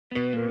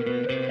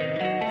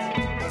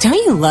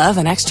Don't you love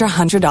an extra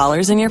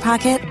 $100 in your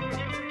pocket?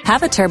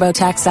 Have a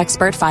TurboTax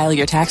expert file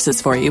your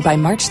taxes for you by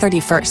March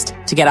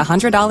 31st to get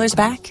 $100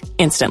 back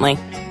instantly.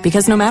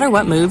 Because no matter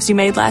what moves you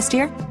made last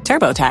year,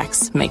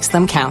 TurboTax makes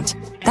them count.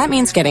 That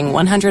means getting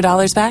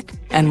 $100 back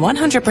and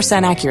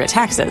 100% accurate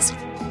taxes,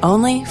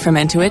 only from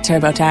Intuit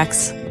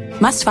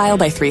TurboTax. Must file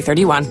by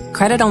 3/31.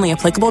 Credit only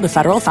applicable to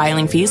federal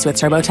filing fees with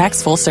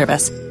TurboTax full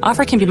service.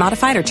 Offer can be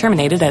modified or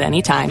terminated at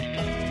any time.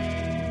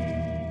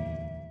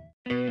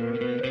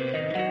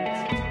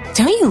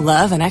 Don't you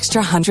love an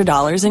extra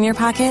 $100 in your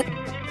pocket?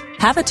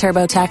 Have a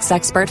TurboTax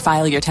expert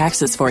file your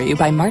taxes for you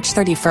by March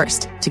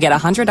 31st to get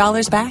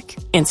 $100 back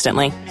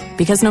instantly.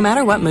 Because no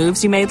matter what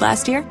moves you made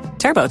last year,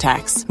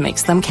 TurboTax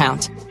makes them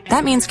count.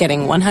 That means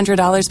getting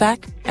 $100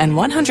 back and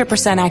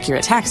 100%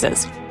 accurate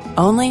taxes,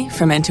 only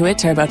from Intuit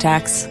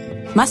TurboTax.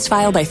 Must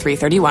file by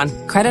 3/31.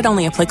 Credit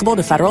only applicable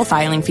to federal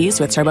filing fees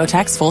with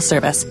TurboTax full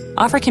service.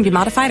 Offer can be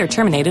modified or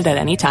terminated at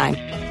any time.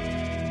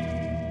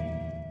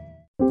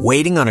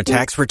 Waiting on a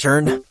tax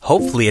return?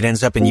 Hopefully it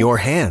ends up in your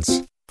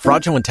hands.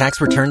 Fraudulent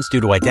tax returns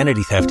due to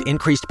identity theft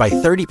increased by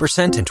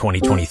 30% in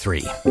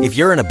 2023. If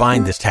you're in a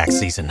bind this tax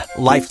season,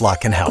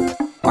 LifeLock can help.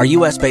 Our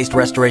U.S.-based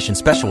restoration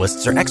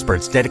specialists are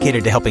experts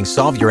dedicated to helping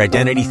solve your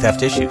identity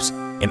theft issues.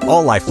 And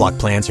all LifeLock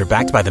plans are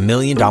backed by the $1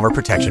 Million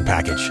Protection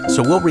Package.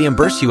 So we'll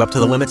reimburse you up to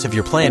the limits of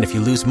your plan if you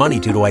lose money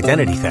due to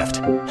identity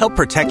theft. Help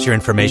protect your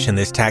information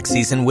this tax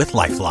season with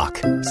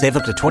LifeLock. Save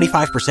up to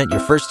 25% your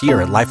first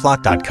year at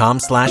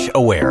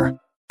LifeLock.com/aware.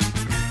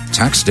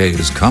 Tax day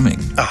is coming.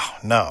 Oh,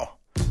 no.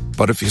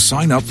 But if you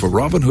sign up for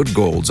Robinhood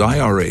Gold's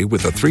IRA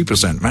with a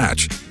 3%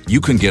 match, you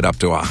can get up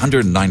to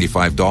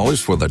 $195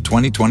 for the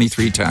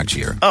 2023 tax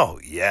year. Oh,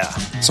 yeah.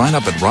 Sign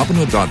up at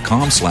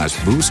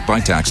Robinhood.com/boost by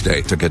tax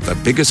day to get the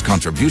biggest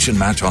contribution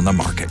match on the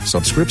market.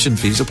 Subscription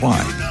fees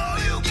apply.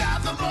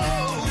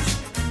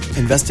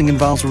 Investing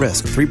involves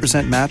risk.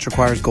 3% match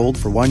requires gold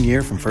for 1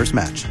 year from first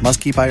match. Must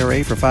keep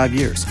IRA for 5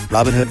 years.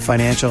 Robinhood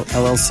Financial,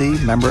 LLC,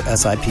 member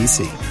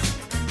SIPC.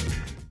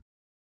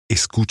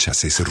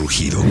 ¿Escuchas ese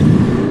rugido?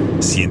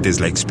 ¿Sientes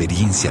la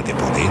experiencia de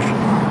poder?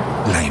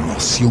 ¿La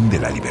emoción de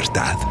la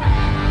libertad?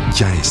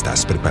 Ya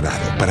estás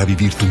preparado para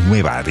vivir tu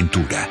nueva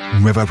aventura.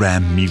 Nueva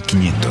Ram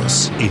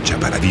 1500, hecha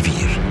para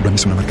vivir. Ram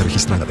es una marca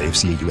registrada de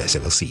FCA US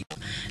LLC.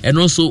 And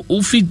also,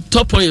 ufi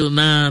top oil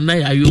na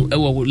yayo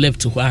ewo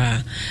left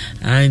hwa.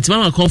 And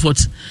mama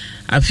comfort.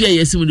 Afia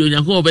yesimu de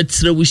onyanko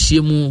obetre wo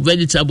hyiemu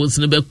vegetables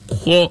ne be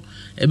kɔ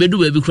ebedu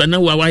ba bi kura na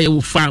wa ye wo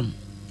farm.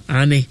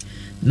 Ane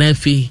na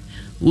afi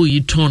wo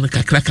yi ton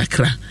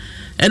kakra.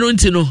 Eno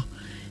ntino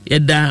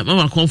yeda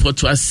mama comfort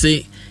to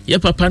ase ye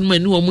papa no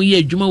mani wo mu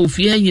ye adwuma wo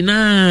fie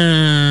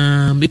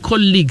nyina me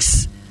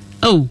colleagues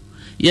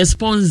ye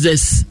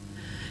sponsors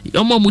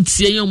yo mo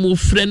mutie yo mo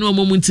frɛ no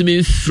mo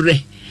ntimi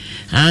frɛ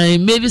ai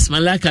Mavis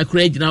Malaka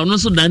craig na no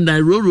so danda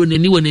roro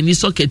nani wonani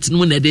socket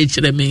no na de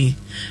kyerɛ me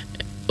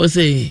o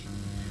say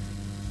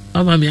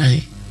mama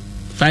ai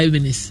 5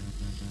 minutes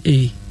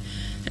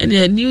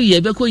any new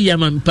year be ko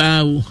yama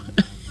mpa o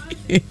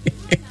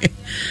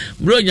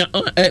bronya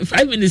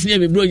 5 minutes near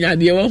me bronya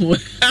de wo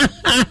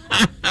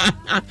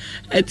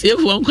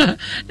etiefo nkwa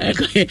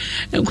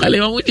enkwale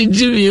wo mu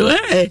jimi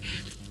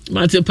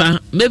matepa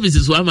maybe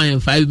this is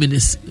 5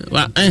 minutes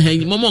wa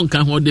momo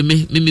nka ho de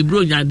me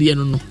bronya de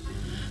no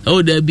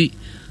o da bi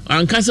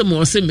anka se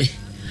mo se me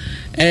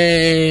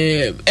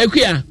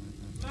ekua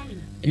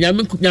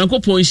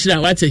nyankopon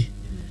hira wate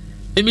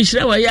emi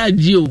hira wa ya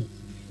agio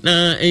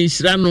na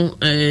enhira no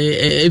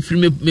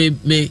efiri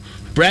me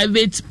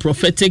private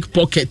prophetic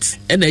pocket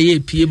and a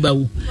pie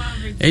bawo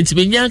enti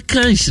menya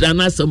kan hira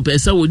na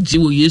sampesa wo gi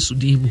wo Yesu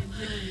din mu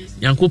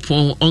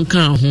Yankopon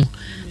onka ho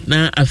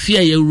na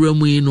afia ya wura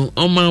mu yi no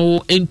oma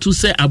wo entu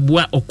se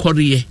aboa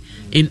okoriye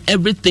in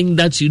everything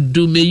that you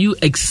do. May you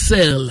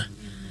excel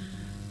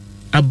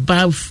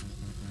above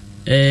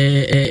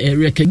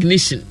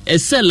recognition.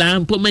 Excel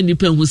ampo mani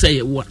pe hu se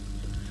ye wa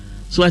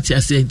so ati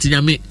ase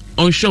tinyame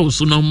on show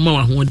so no ma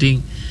wa ho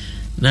den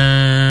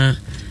na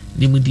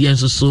nimudi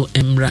enso so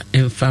emra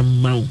emfa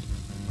mawo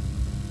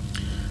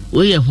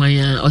we ye hwan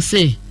ya o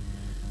say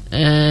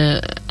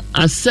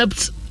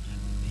accept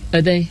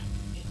a day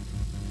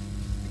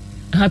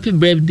happy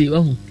birthday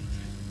oh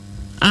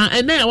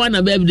and then I want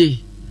a birthday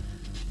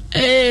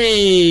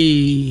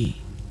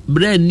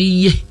brand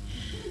new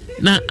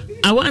na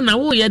I want na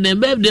wo ye den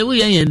birthday wo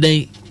ye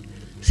den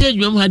say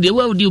dwom ha de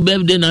wo di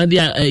birthday na de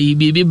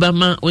bibi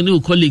bama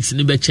oni colleagues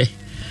ni beche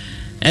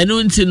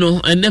eno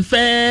ntino and the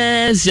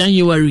first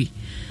January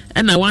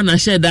and I want to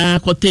share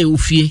that kote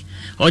ofie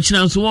o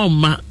china so won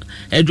ma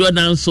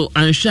Jordan so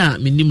ansha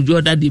minim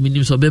Jordan de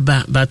minim so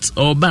beba but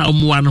oba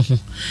omwa no ho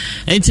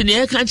enti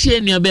ne ka chie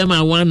nua be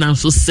ma wana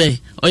so say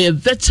oye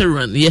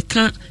veteran ye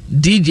ka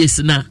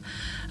DJs na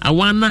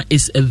awana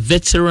is a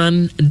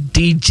veteran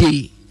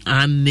DJ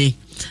ane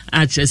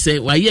ache say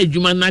wa ye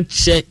adwuma na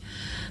che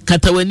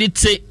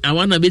katawanite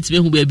awana betime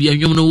hu ba bia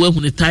nwom no wa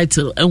hu ne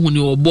title ehu ne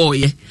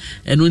oboye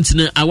eno enti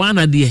na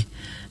awana de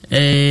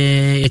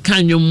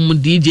kanyom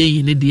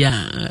DJ ne dia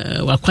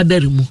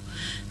wakwadare mu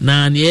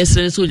na ne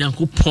yesere so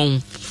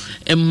Yankopon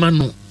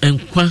emano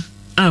enkwa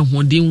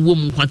ahoden wo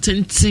mu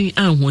kwatenten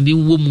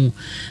ahoden wo mu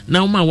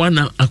na uma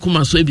wana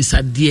akoma so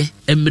ebisade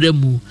emre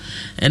mu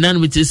ena no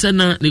bitese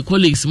na the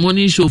colleagues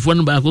morning show for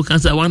no ba ko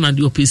kansa wana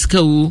de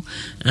opiska o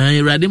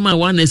erade ma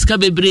wana eska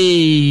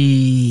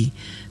bebre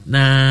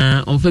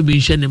na onfa bi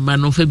nhwe ne ma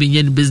no onfa bi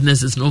nye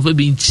businesses no onfa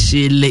bi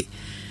nchele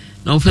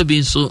na onfa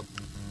bi so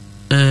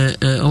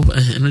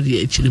no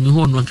de chiri mi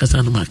ho no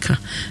ankasa no maka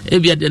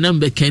ebia de na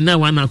mbeken na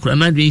wana akora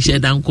na dwen hye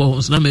dan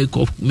ko so na me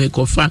ko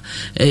fa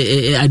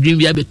adwen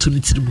bia beto ne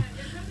tiribu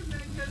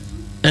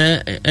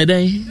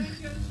edai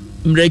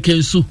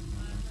mrekensu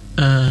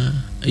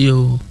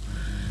yo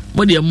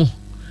mode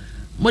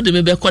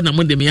me be ko na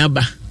mode me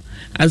aba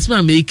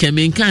asema me ike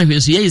me nka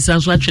ahwe so ye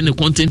isa so atwe ne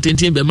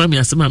content be ma me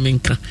asema me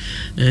nka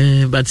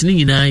but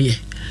ni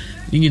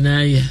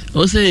nyina ye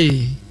o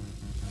say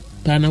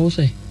ta na wo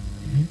say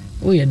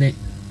o ye ne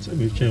so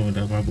me twa wo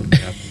da babo ne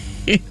ap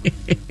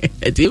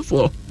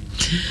etifo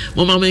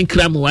mo ma me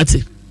nkra mo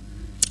wate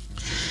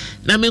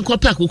na me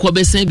nkopa akokọ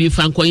be san bi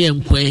fa nkoye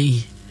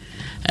nkwan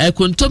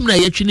kontom na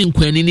yetwini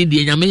nkwani ni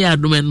de nyame ya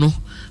adom no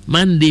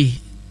Monday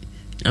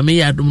nyame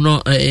ya adom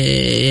no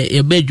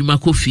ye ba adwuma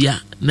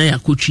kofia na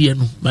yakotwie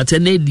no but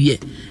na die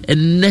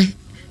enne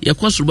ye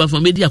kwosruba fa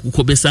medi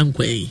akokọ besa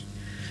nkwan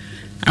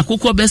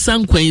akokọ besa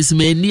nkwan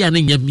simani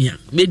ane nyamia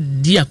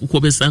medi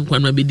akokọ besa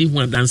nkwan na bedi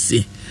hu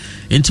adanse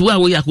enti wa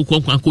wo ya akokọ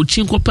nkwan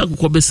kochi nkopa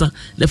akokọ besa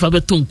le fa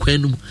beto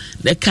nkwan no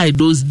le kai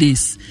those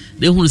days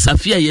le hu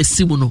safia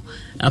yesimu no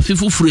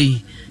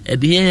afifufure e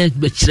de ye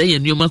be kire ye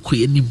nyoma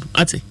koyanim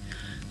ate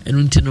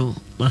enunti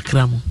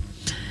makramo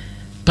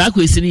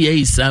Paco is in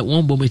Yesa,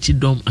 one bombechi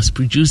dom as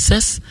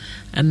producers,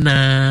 and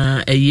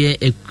eye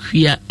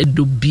equia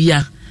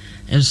edobia,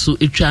 and so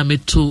it try me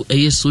to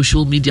a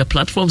social media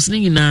platforms.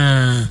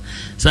 Nina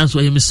sounds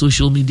why I'm a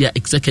social media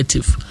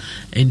executive,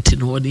 and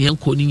Tino the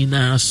uncle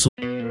Nina. So,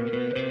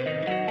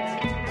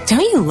 don't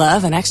you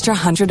love an extra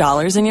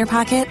 $100 in your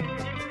pocket?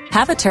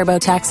 Have a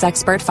TurboTax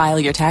expert file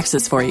your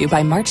taxes for you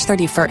by March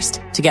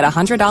 31st to get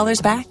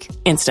 $100 back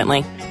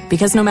instantly.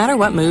 Because no matter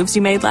what moves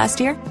you made last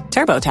year,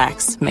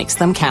 TurboTax makes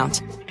them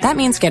count. That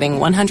means getting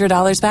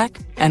 $100 back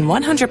and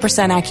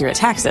 100% accurate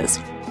taxes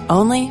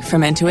only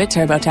from Intuit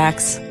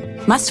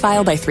TurboTax. Must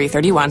file by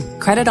 3/31.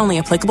 Credit only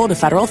applicable to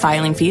federal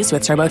filing fees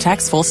with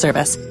TurboTax full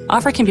service.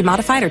 Offer can be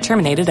modified or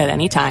terminated at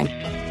any time.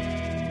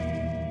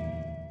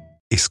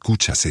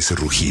 Escuchas ese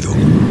rugido.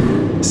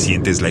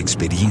 Sientes la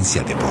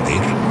experiencia de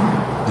poder,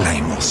 la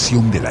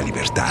emoción de la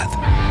libertad.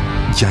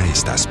 Ya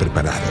estás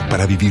preparado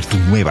para vivir tu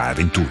nueva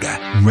aventura.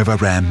 Nueva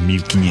Ram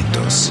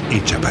 1500,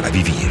 hecha para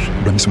vivir.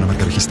 Ram es una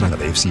marca registrada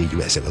de FCA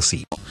US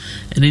LLC.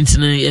 En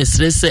intina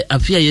estrese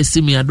afia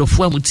yesimi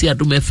adofo amuti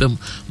Adom FM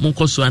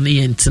monkoso ane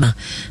yentina.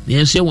 Ne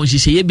yenso ye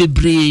wonhihye ye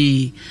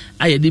bebre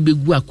ayede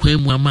begu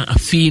akwan mu ama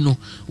afi no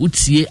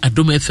utie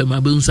Adom FM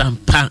abunsa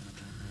ampa.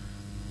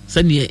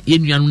 Sane ye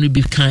nuanu no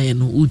bi kan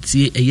no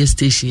utie eye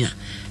station a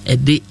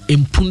ede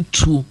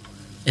empuntu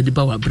ede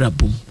ba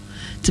wabrabom.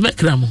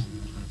 Timekramo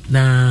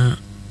na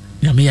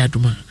nyame ya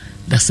adoma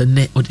da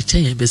sene odi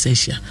chen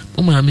besenhia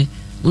mo maame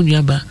mo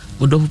nuaba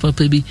mo dofo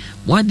papa bi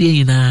mo ade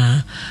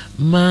nyina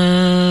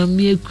ma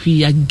me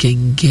akuya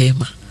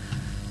gengema.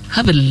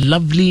 Have a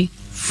lovely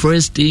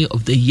first day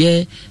of the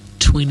year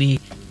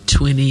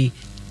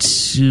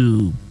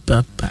 2022.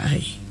 Bye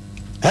bye.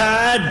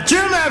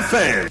 Adom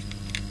FM.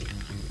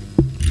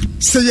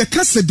 Say you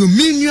cast a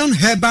Dominion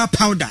herbal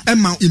powder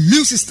emma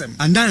immune system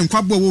and then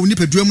kwabo wo ni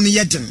pedrum ni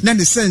yeden na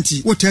ne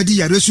senti what adi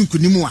ya resun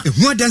kunimu a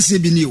ehu adanse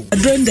bi ni o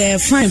adon dey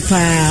fine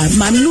pa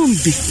manum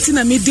bi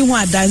tina me di ho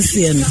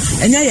adanse no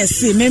enya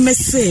yesi me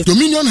say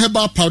Dominion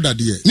herbal powder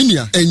de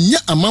ninia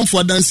enya amanfo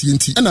adanse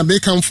enti na me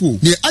kanfo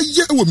ne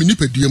aye ewo me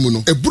nipaduamu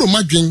no eburo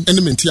madwen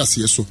ene menti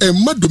ase so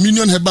emma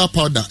Dominion herbal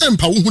powder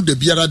empa wo hu da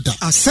biara da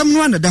asem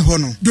no anada ho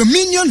no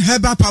Dominion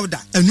herbal powder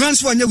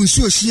enwanso anya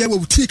wunsu ohie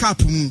wo tika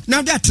pum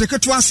na da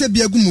treketo ase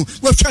biagumu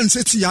wa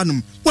chance ti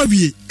yanum wa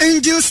wie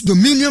Angels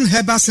Dominion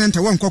Herbal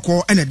Center won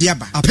kokko ene de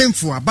aba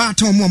apemfo aba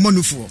ton mo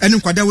manufo ene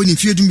kwada woni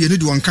fiedum ye ne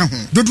de won ka ho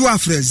dodo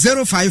afre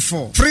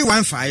 054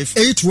 315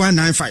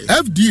 8195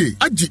 FDA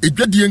agi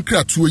edwadie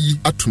nkratoɔ yi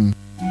atum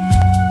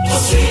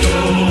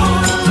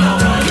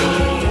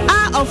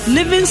of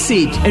living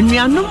seed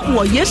enuanom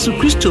wo Yesu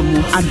Kristo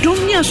mu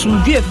adom ne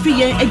asomdwe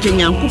fiye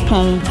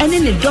agyanyankopon ene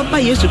ne doba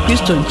Yesu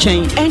Kristo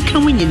nchen enka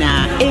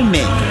nyina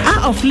amen.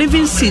 Of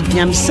living seed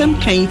nyamsem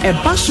kan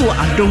ebaso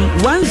Adom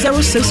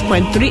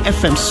 106.3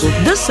 FM so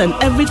this and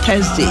every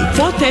Thursday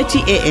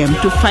 4:30 a.m.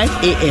 to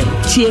 5 a.m.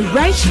 Tie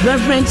Right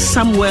Reverend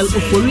Samuel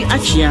Ofori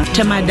Achia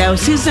Tema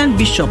Diocesan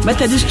Bishop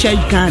Methodist Church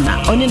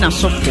Ghana onina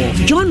sofo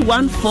John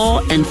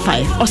 1:4 and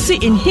 5 or see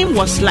in him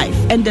was life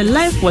and the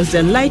life was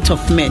the light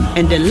of men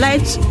and the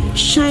light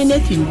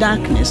shineth in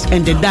darkness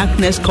and the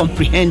darkness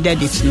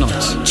comprehended it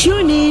not.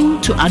 Tune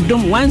in to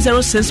Adom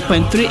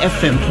 106.3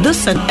 FM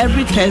this and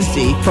every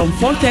Thursday from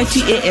 4:30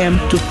 a.m.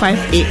 to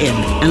 5 a.m.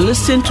 and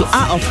listen to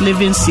Hour of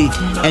Living Seed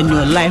and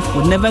your life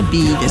will never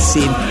be the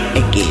same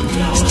again.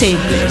 Stay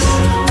blessed.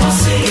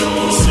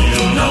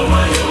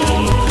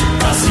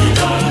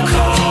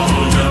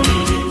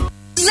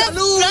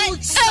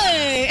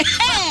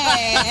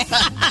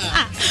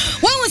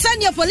 When we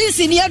send your police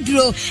in your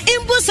dro,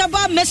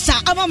 Imbusaba Mesa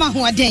Amama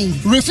Huaden.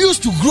 Refuse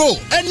to grow.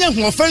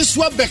 Any offense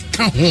will be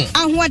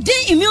and what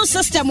day immune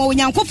system or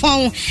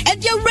Yankopon,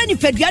 and your ready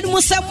Pedian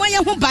Musamaya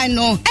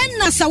Hubano,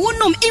 and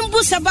Nasawunum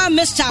Imbusaba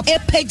Mesa, a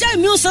Peja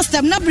immune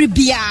system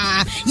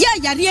Nabribia,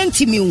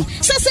 Yariantimu.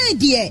 Sasa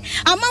dear,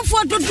 a month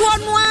for the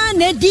one,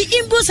 the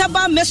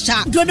Imbusaba Mesa,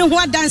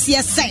 Dodua dance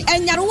yes,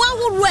 and Yarwa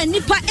who ran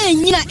Nipa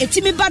and Yina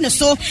Etimi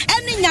Banaso,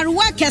 and in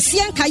Yarwa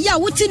Cassian Kaya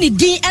Wutini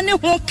D and a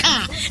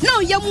car. No,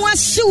 Yamwa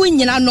suing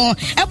Yano,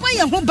 a boy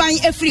who buy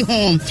every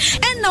home.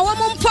 And now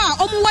one pa,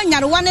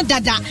 Yarwana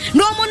Dada,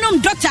 no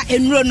monum doctor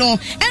and Rono,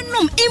 and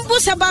num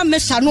Imbusaba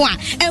Mesanoa,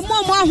 and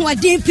Mama who are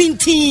deep in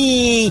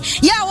tea.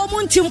 Ya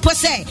Omuntim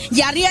Pose,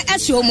 Yaria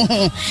Esomo,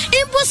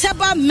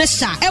 Imbusaba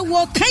Mesa, a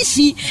walk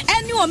Kaisi,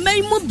 and you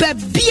may move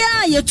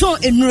Bia Yato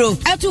in row,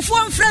 at to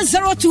form friend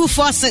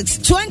 0246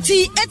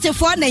 20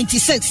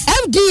 8496.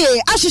 FDA,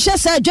 Ashisha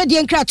said,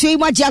 Jodian Kratui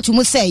Maja to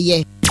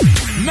Musay.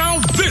 Now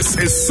this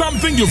is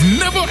something you've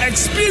never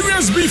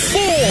experienced before.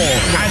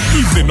 An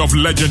evening of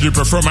legendary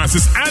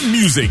performances and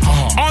music.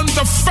 On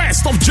the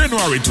 1st of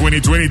January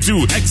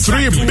 2022,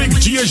 three big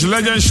GH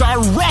legends shall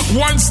rock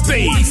one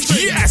stage.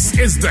 Yes,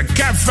 it's the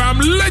Cat Fam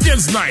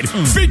Legends Night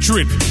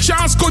featuring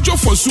Charles Kojo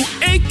Fosu,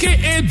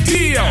 aka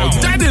DL,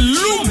 Daddy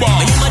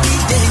Lumba,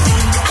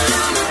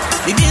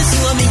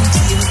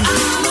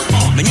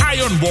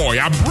 Iron Boy,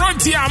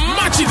 Abronti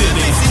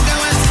Amachidede,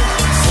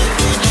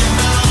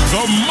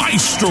 the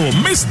Maestro,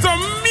 Mr.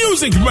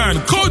 Music Man,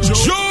 Coach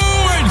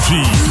Joe NG.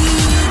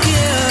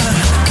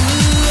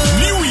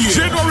 New Year,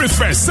 January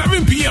 1st,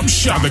 7 p.m.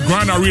 sharp, the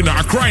Grand Arena,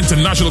 Accra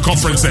International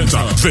Conference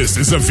Center. This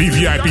is a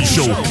VVIP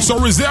show, so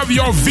reserve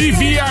your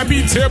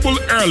VVIP table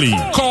early.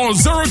 Call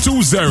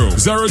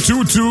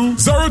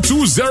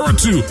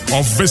 020-022-0202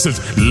 or visit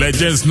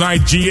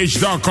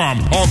legendsnightgh.com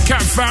or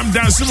CatFam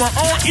Dancima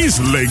or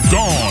East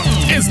Legon.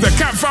 It's the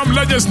CatFam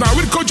Legends Night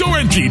with Kojo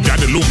NG,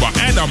 Daddy Lumba,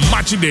 and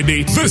Amachi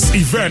Dede. This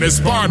event is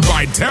powered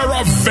by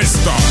Terra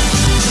Vista.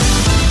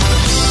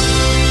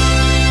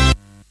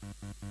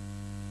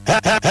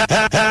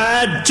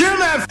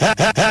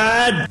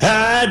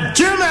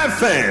 Jim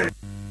FM.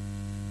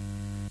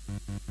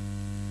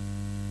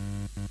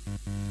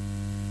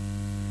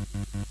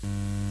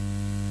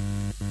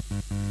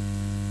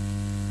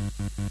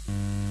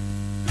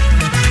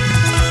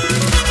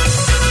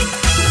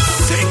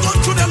 Sing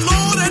unto the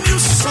Lord a new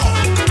song.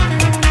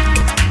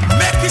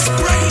 Make his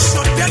praise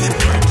your daily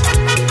bread,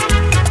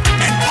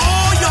 and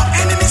all your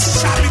enemies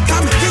shall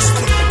become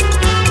history.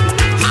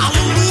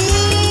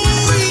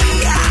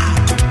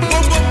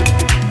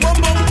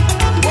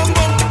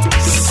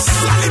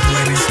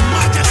 Celebrate his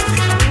majesty.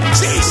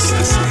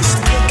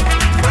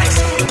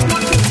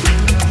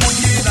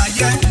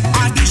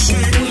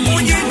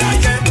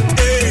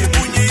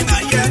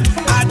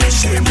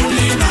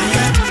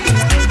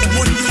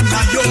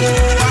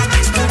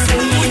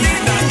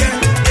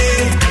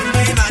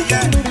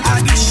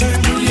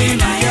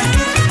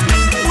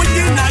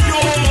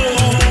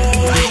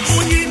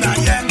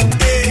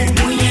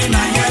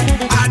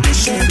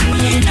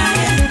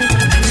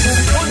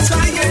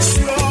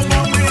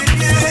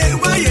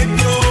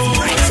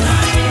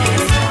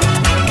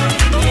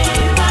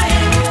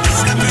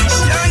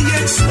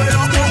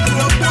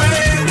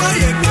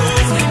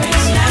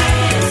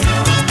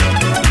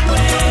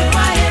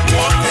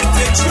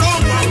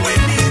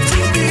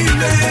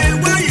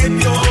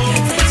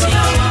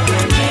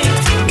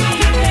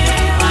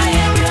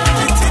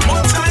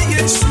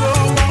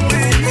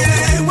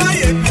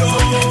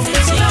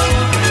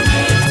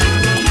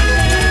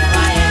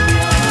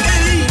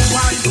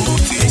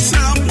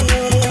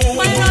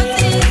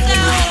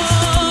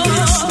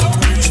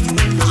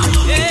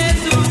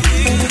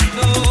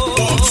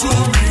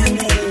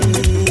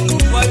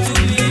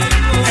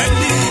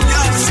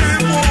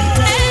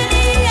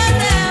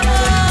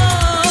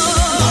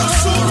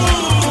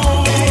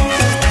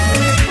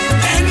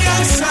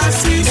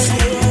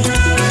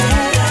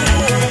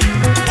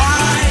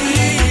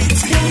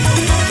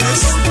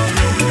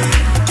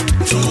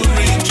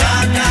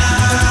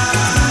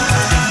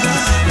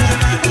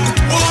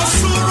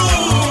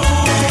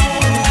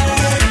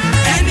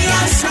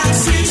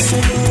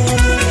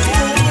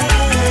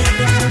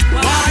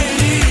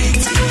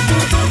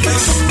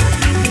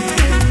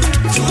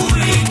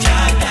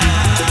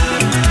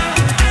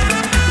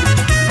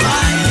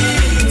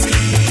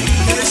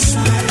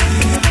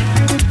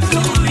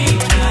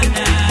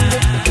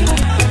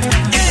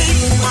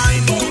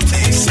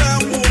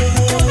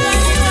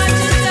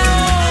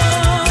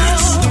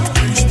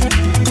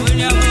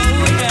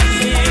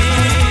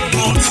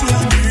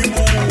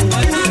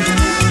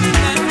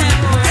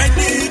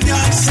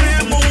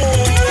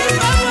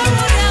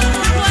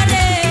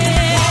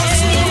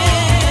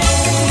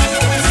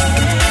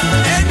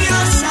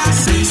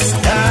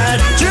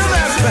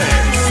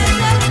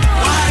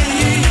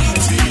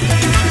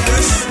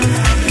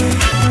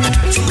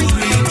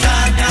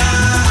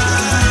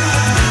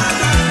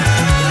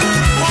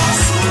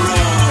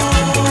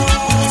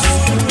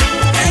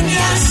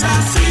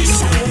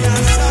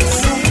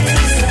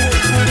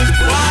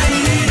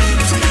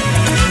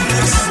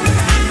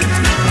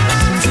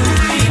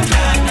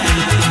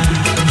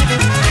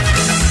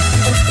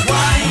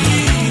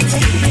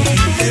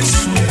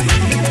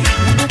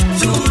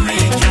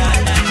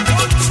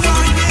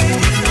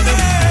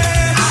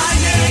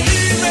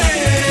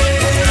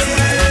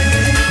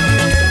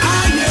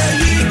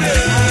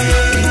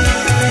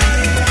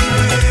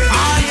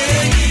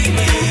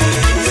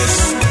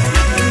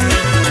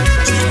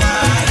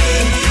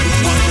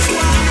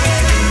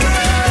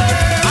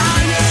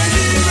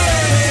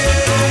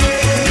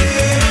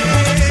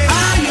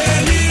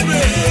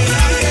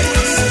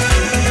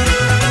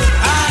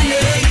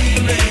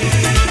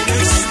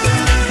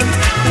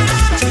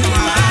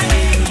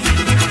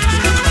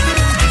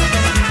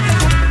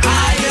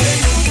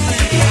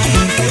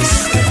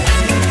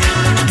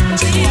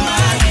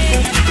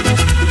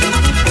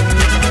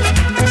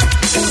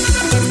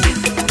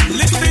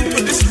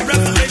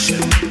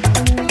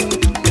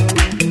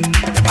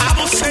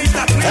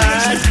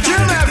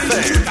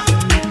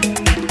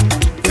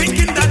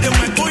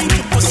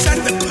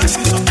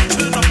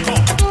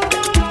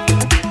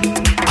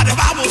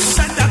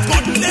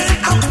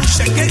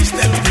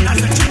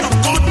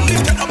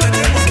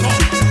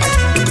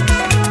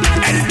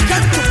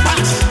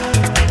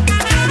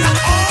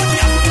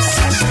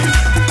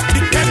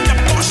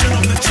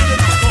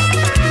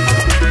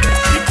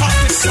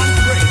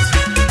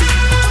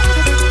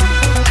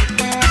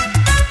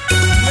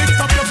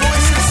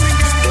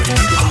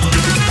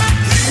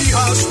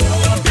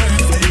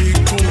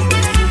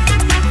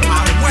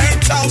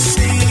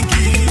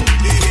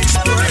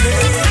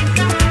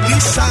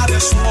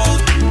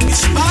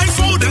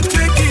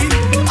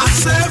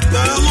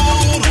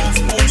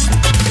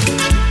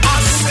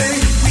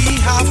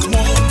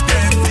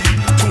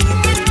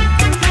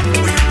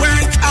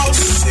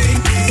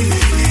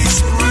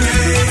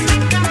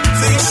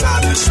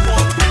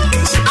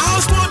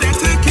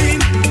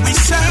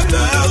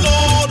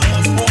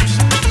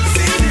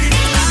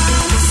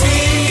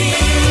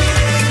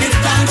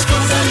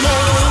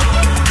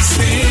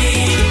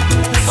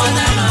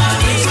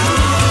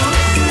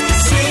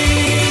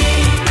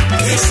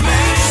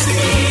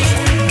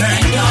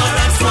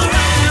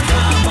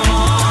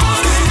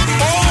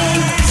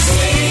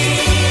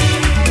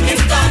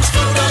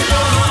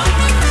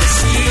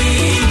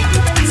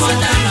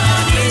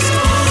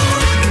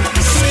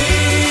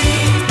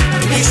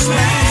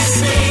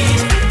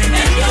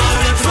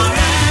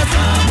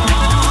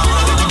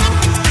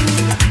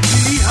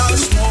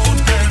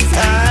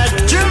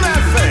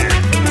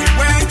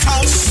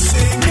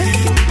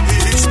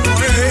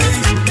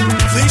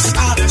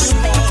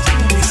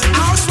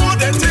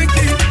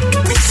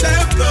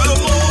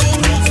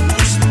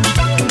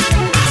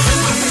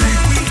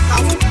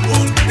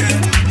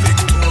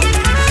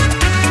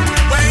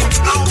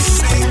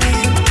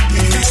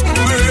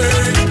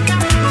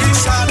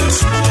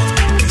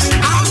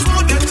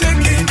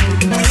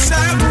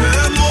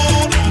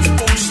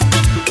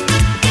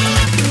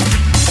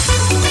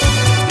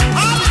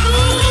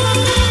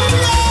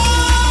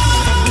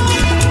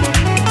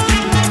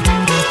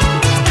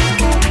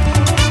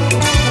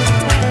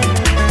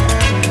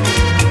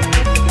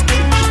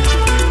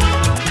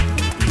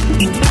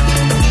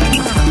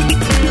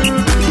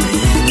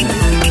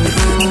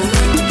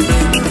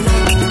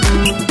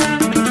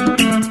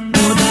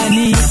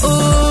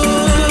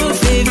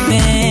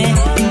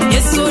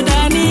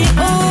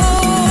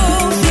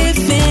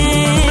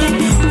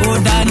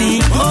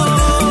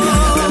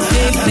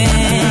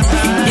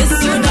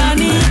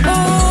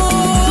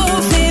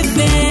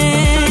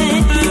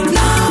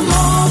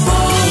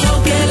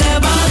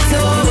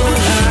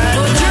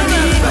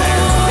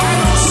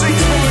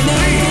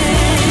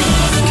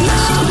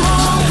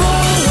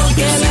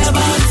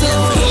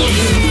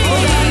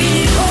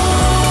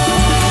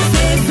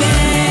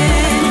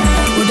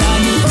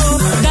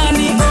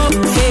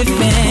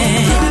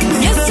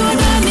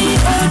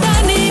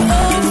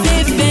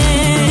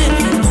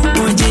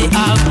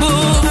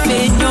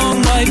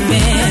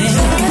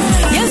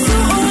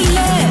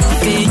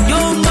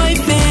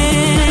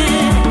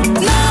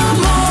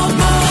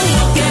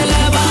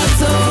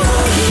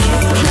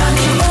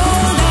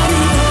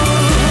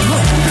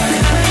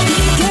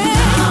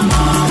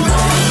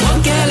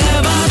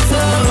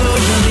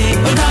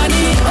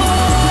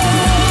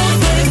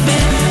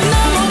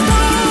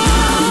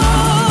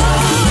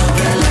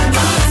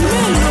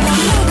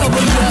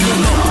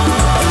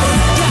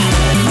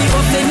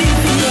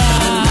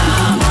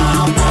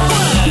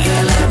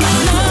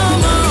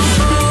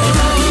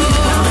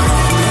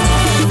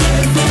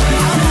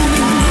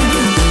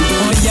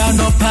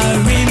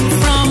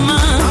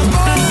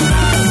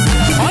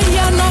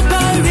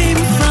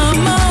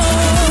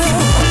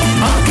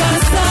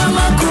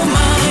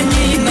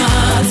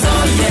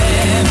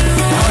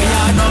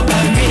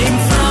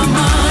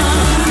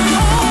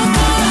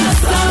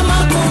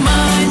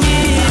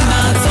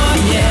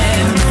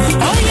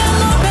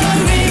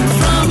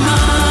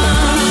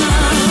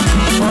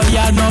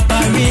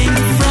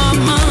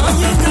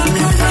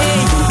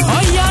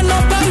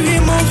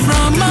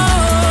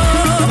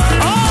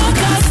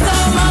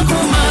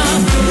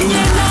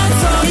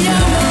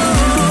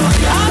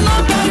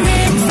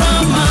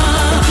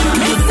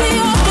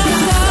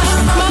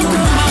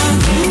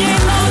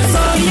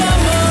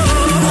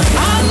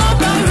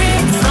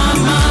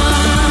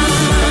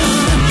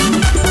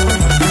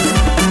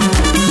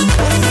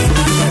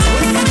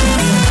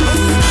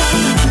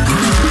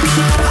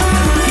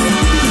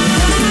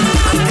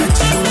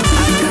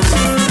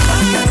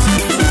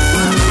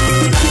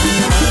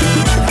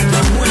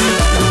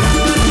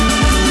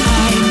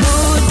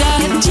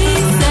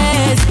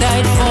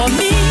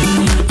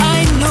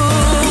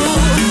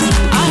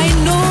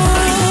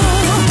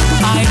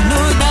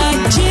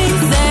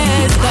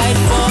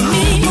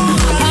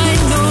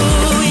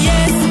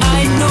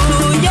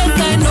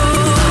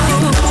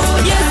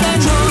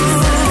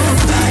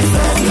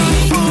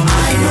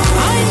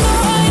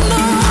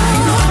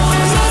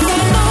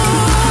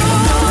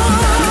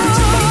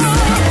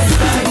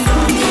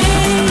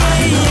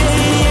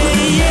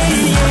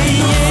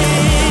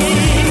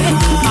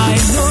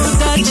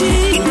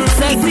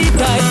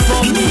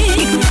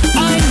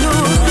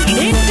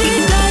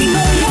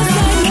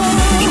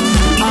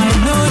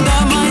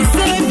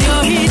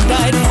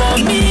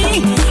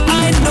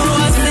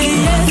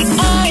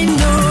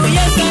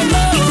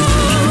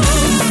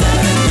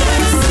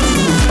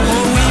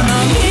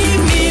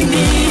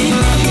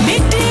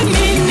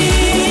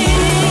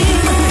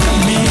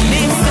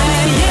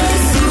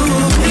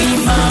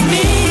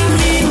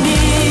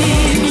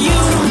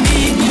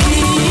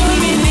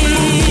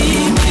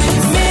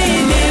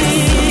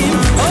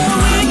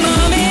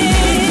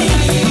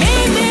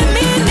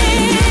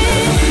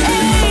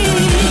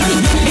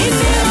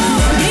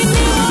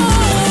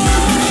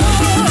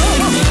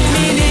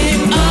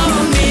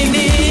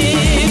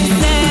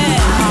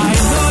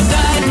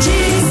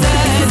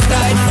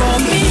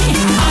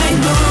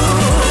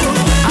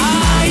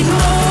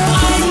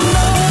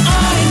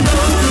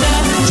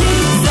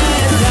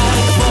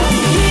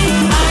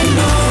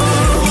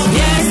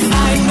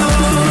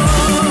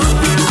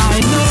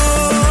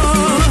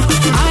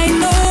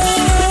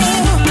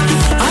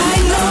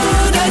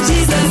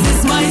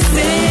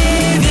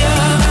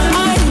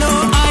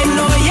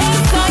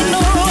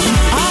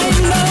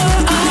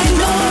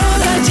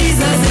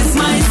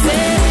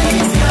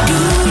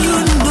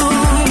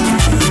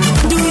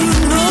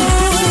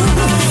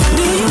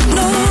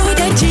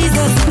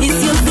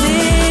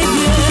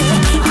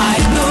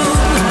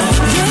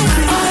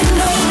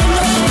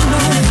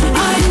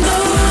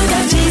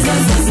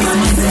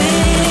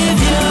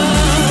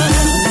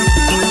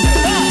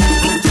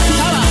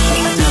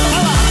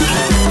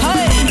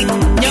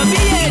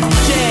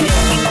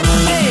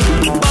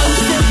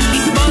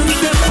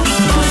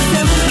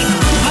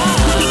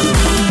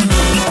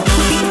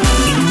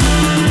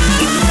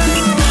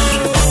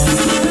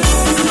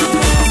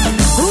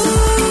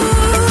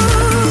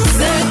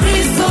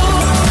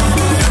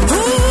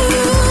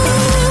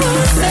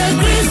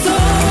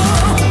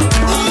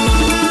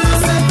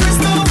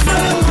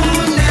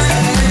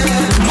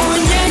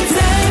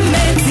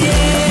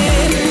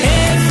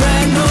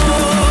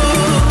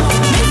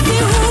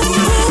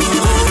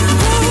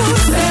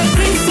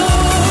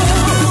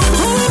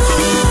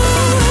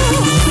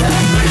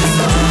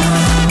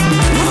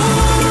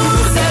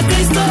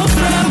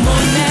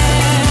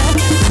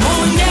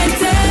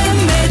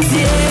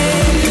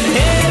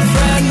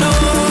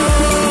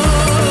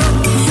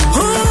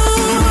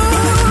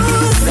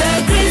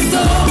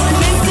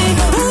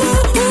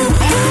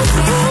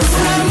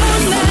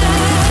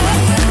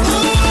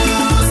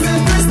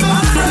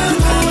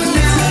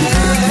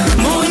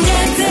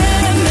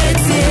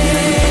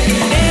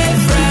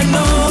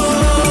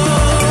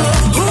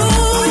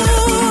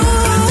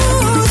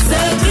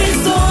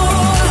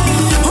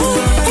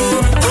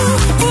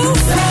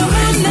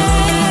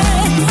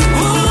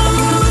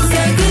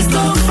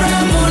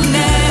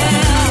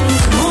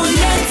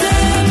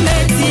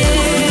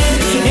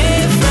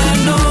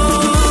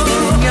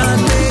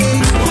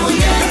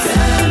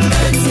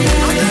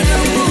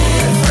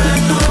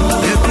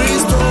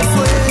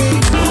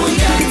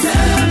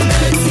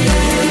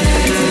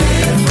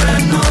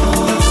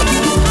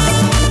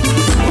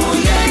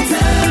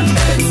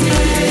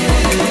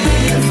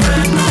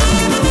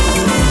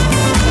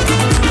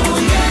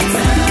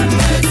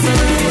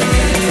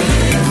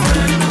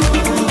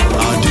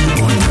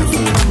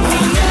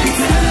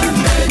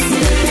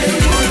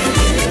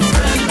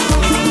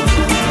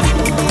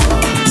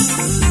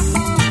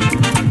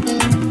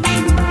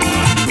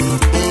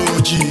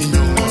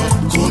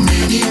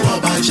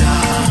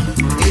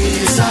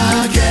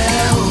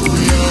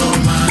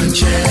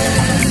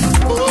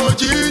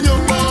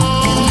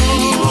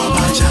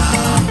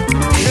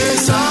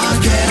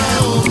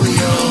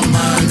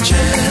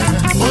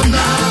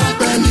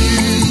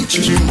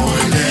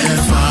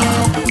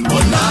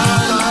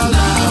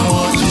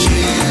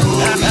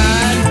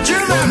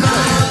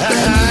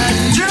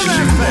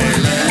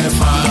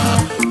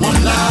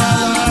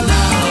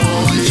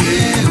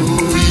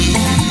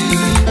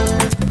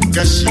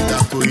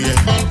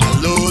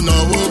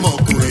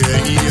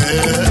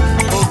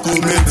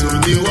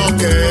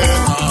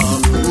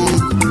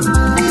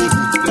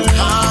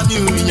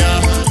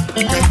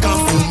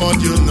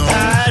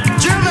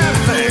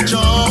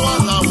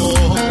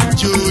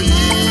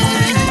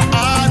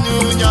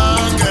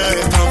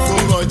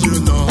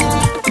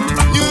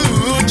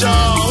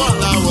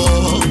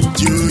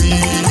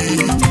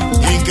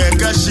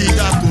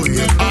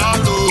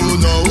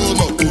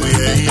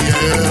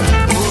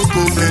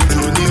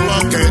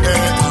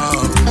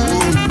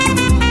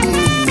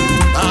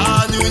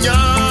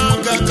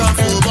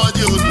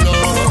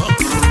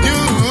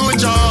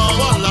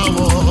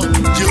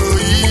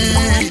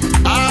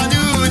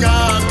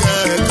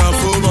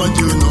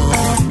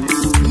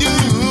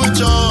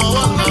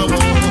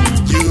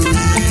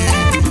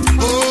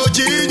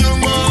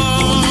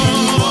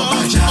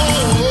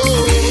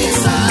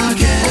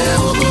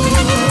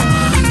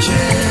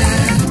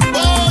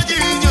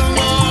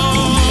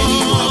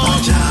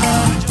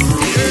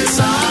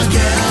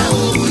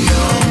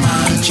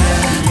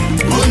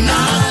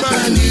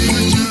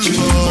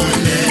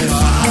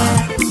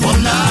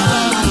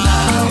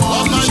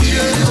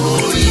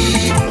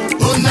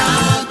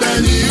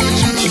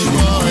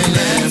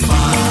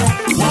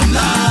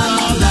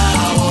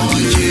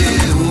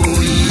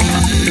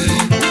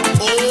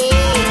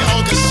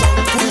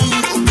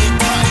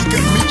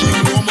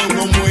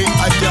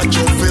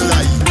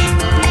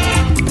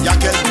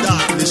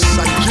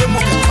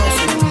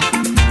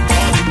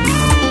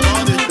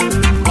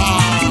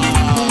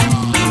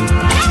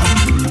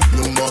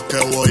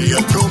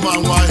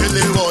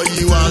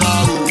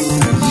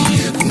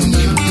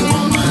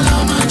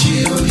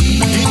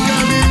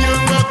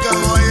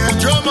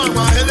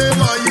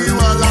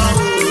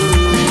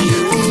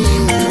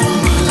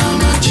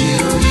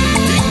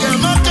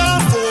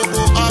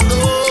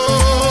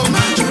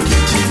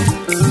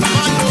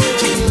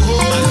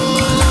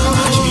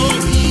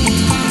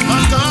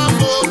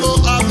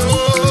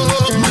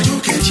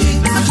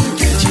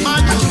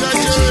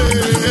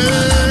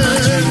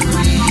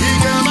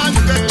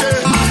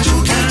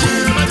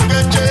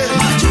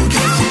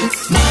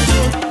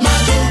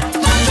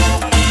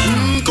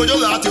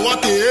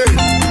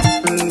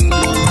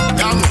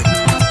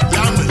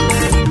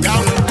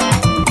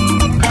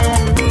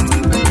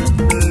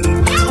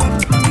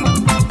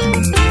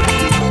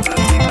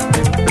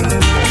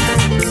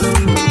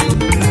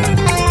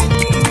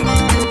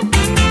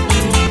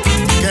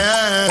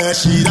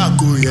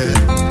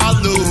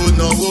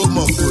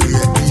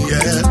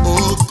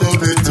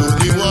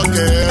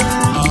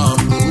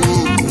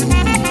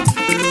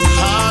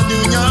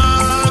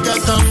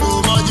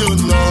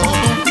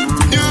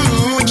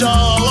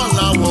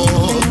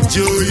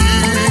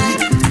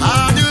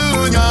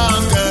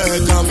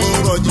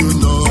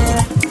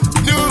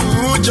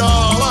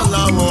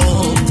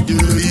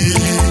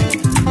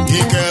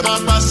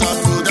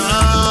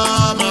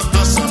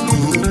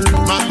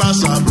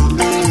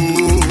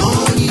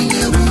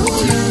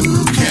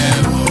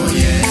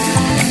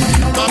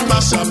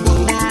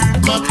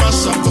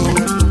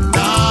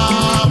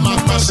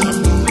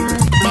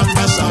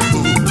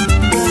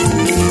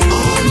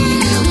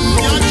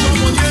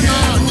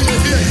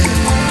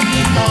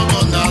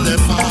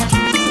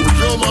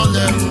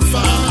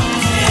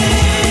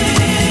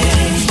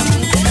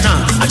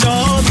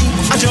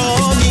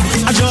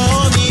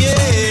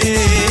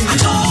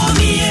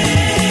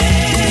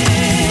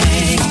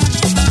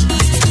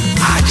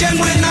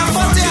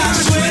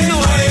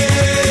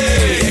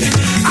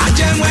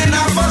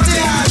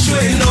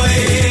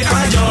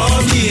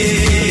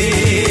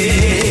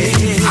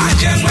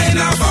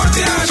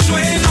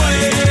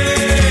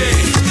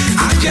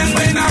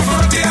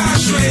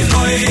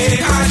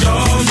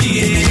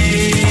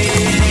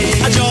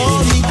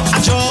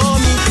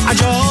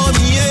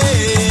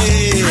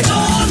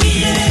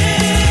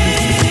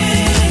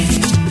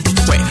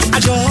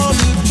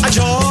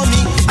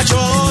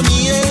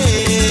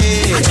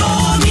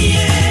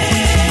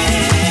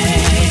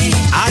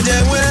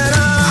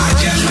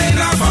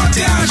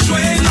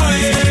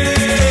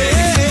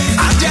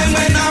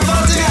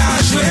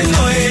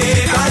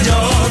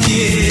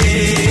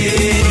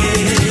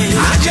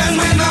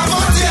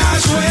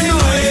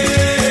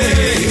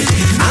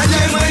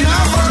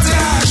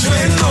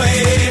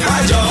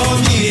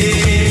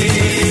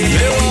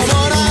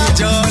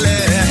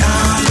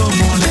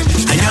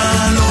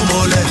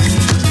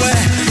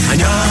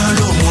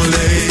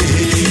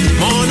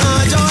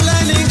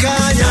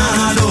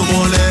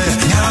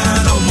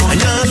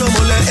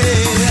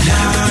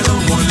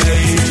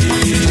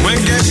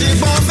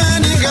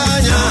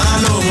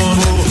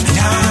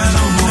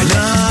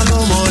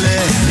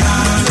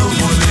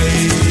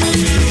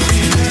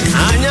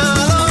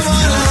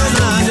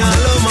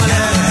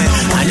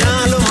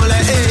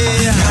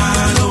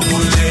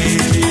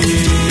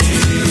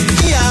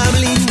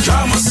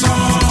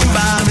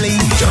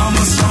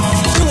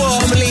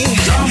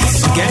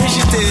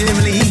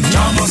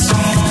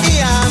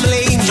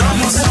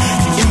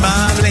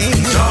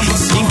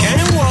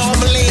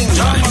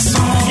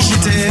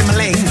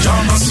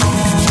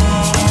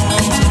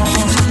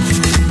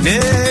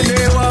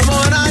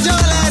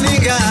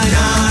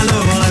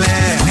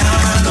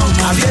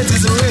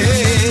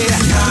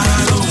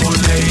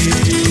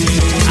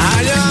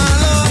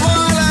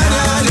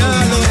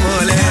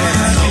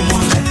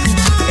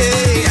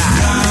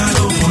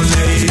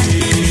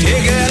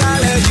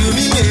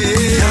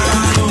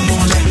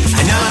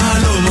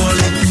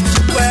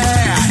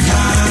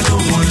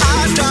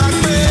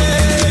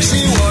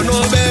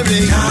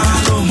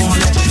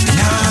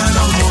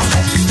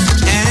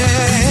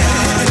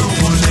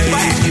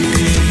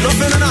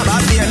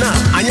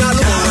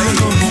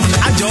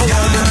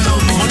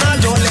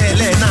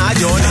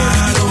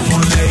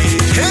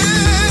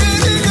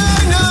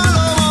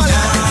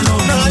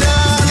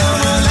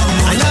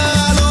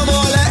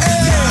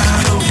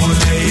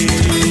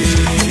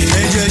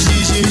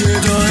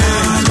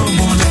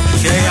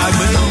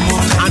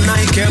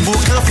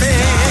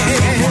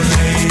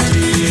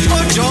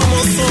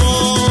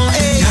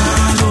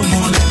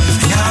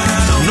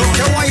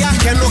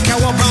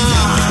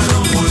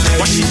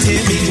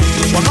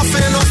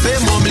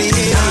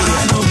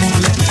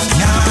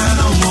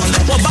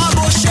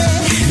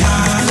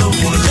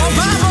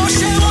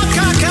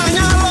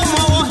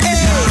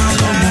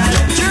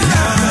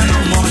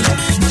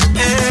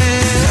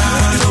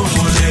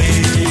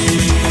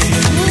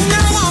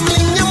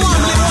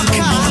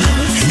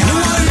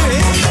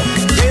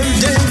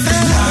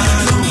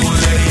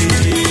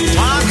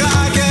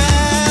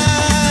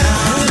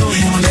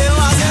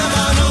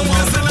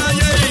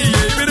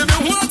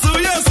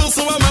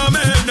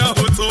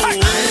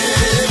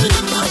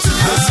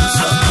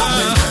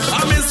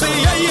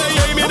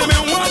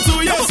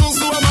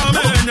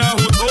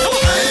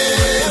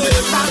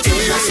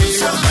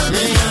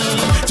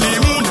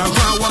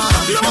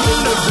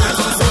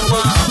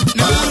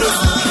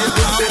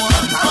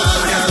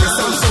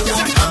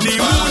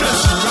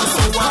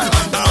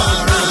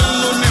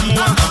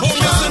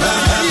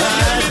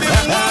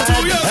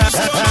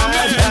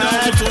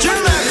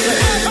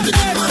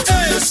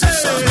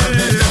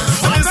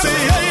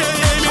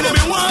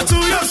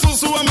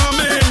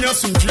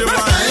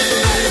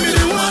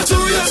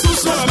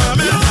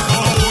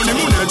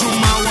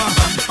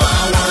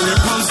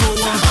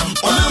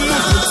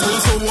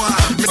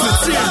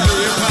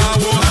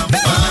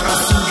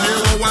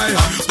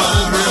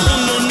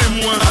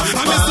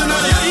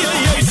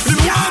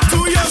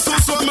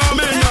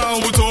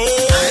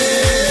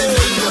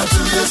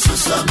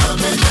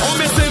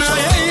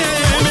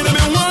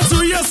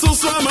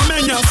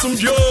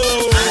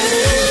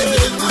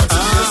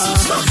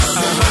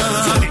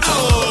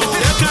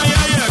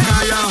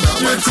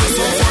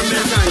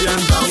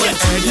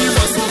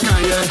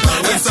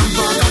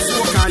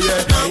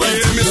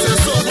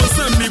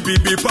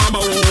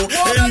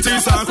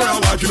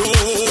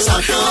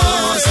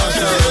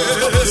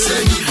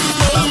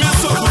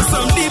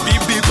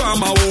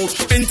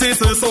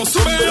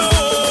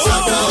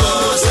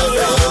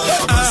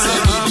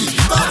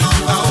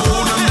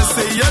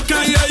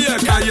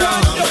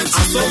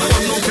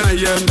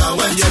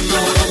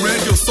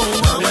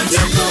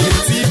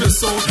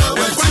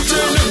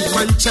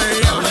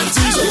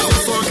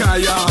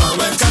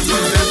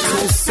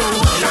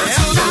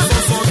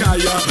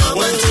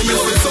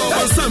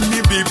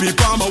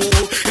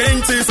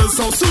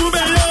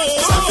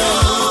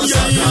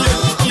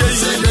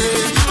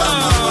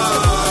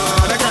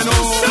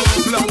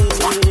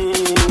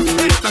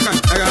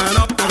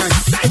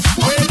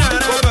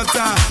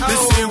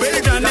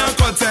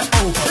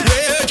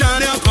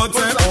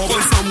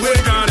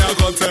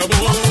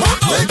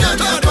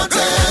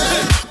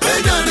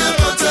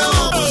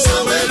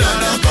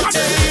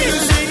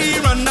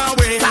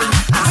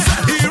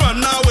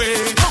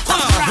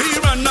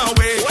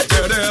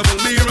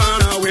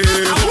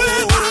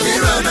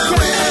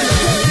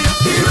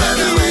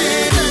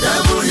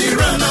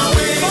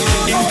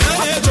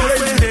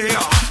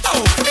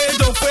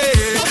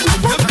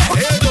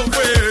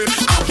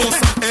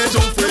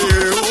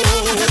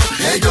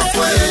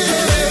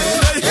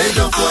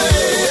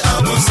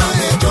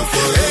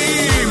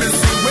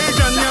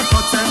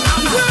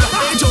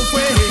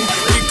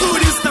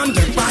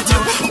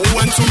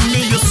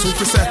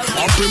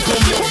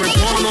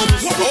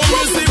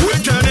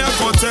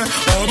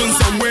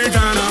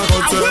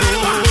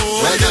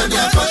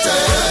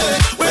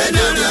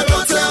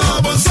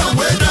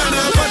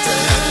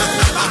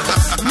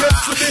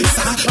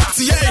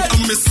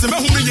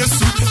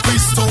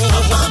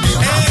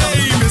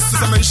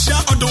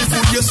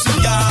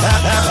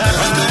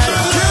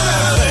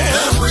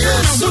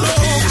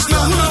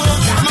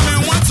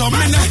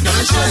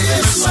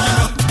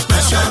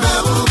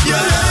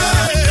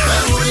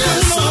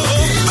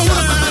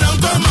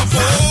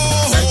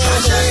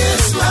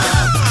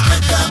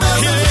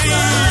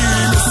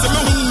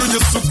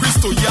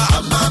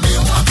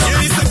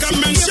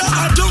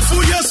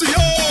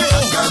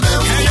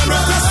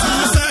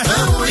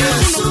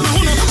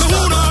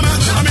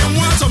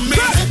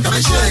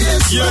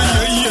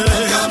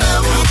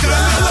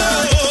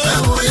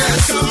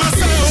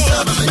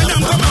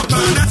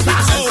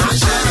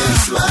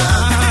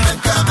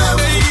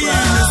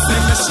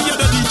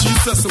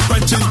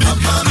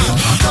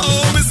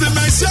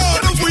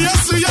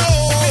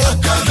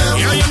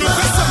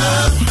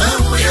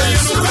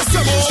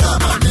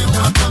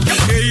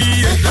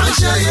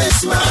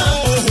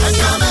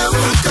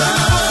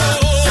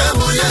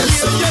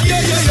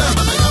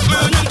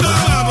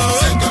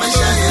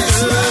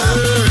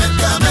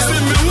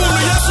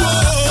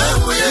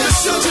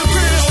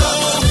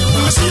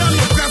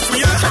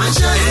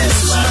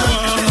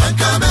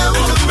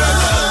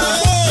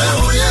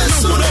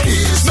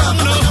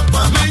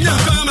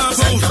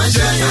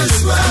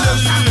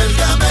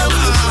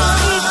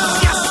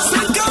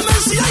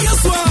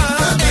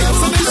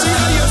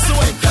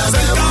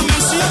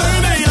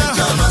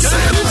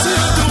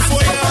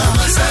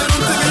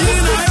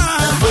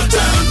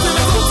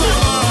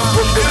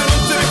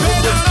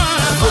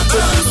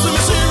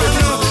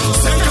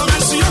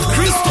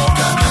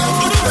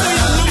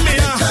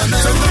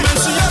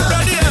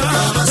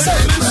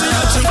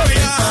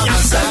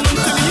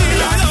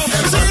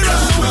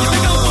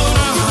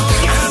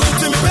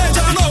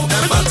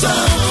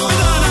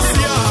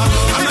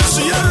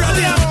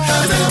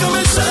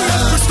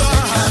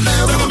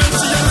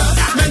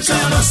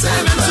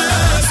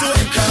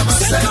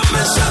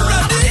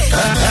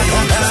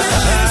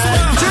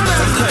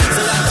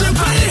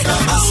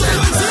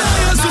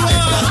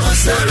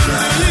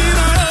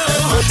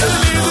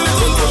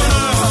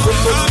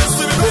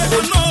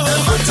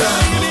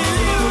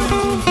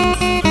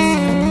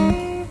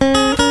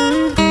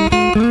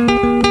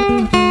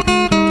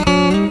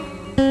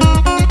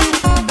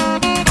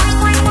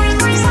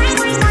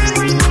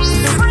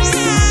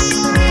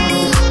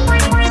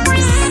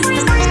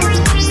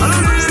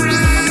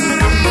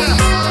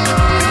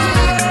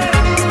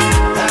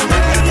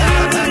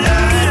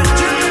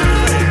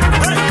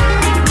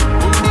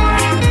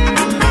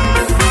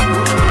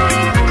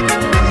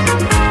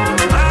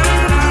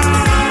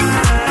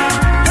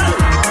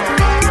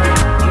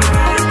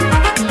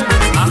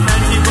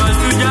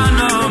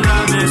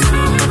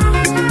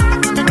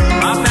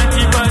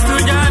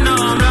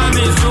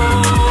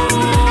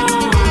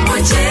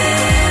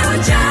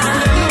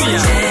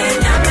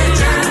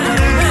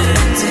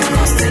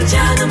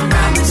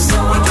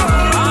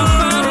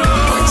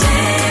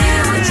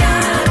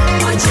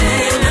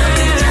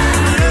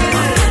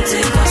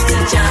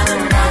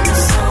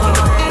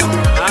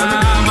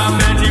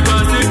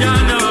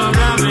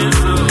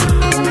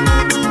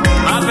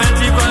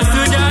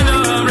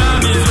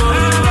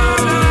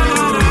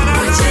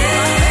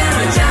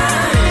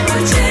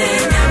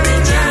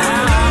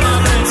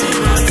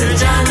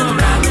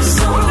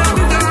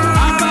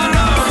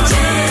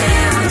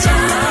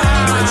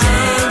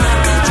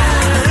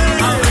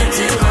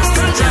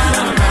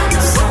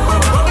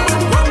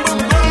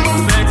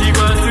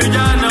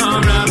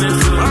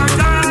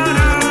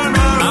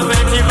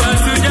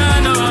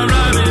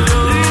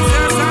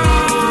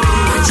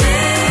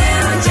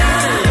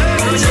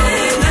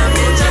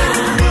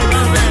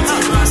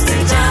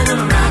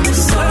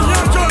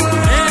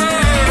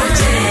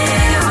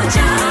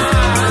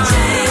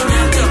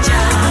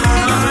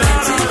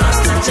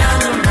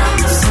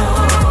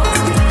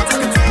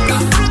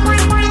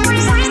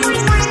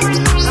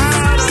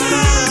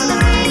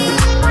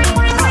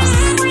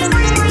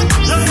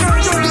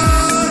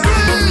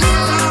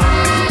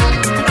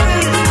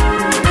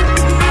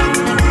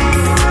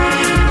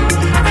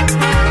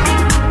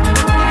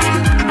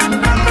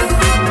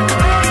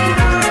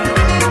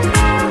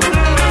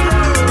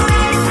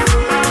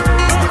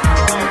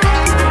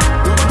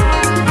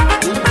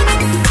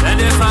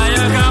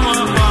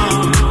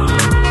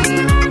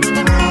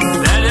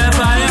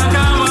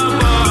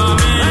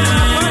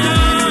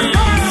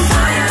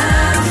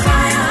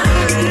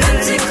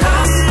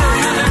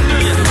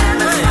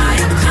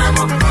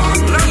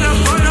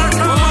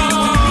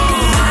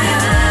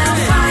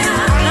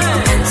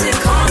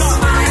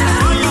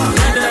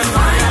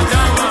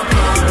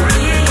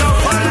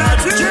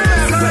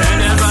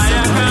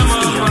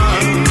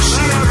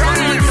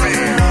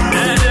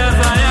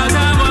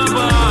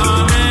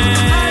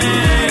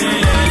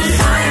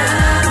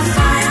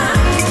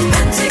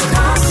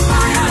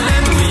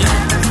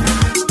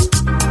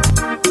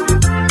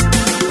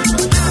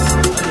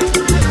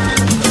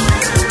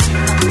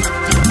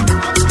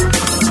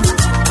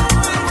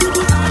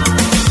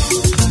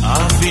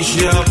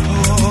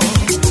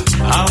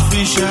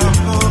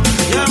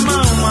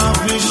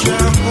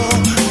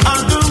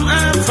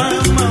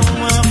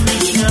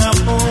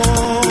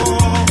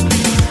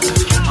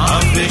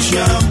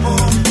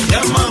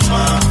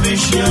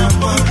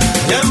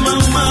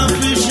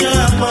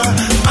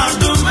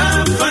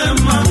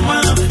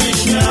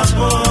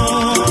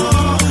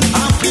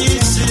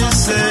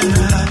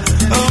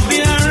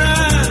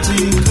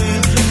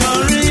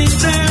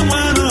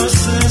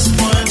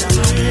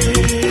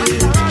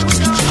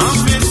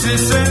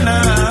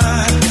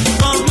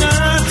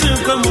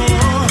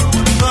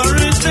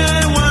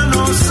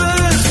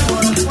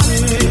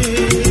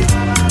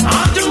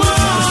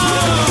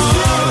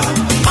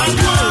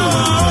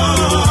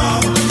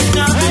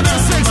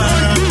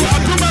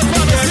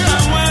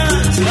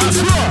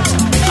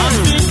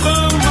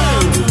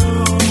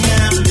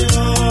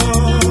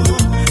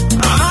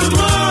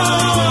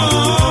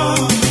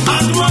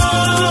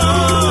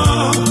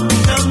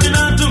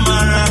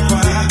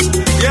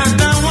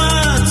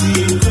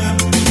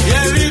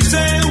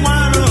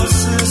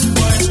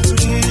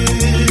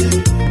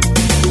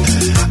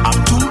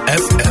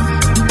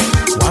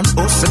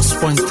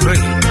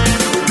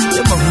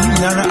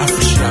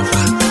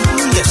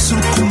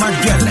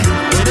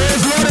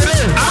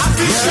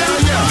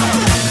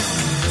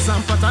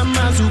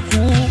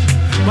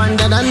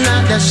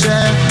 Nana Dasha,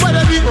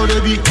 wanna be, and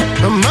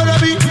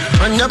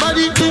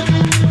nobody,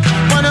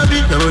 wanna be,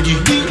 nobody,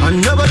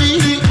 and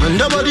nobody, and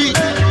nobody,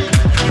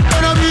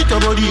 wanna be,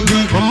 nobody,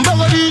 and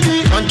nobody,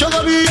 and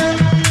Chogobi,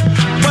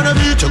 wanna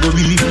be,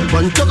 Chogobi,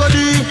 and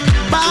Chogodi,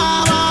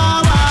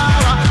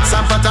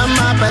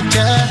 Sampatama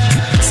Pache,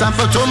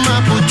 Sampatoma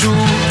Puju,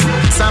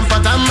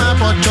 Sampatama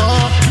Pocho,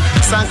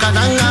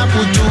 Sankadanga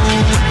Puju,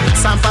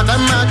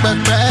 Sampatama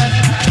Pepe,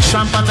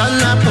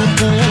 Sampatana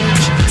Pupu,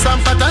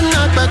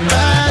 Sampatana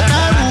Pepe,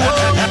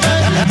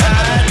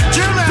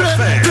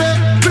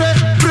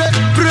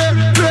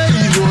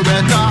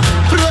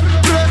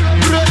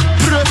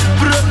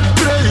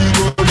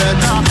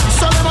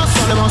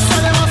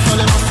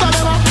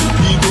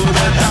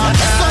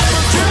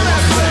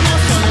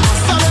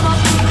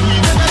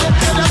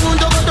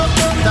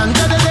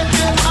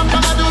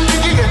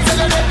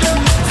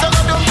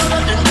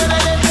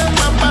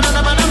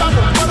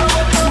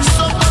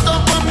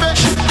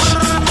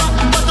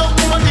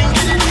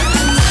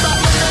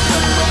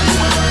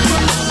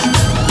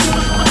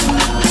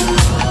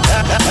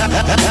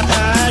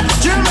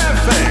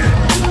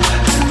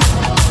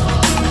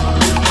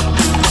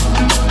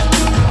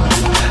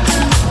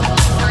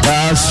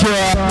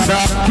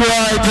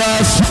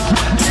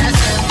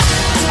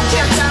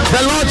 The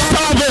Lord's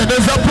Tavern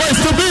is the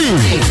place to be.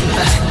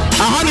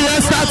 Honey, I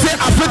started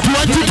after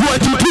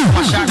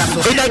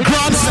 2022 in a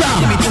grand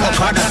style.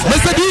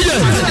 Mr. DJ.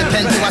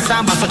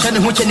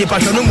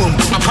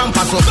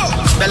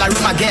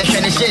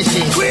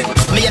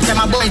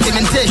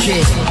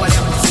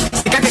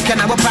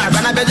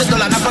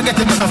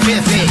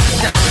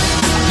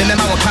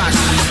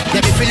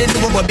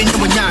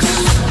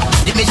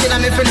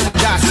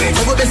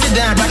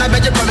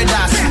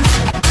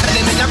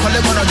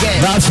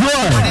 That's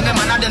right.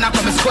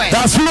 That's right.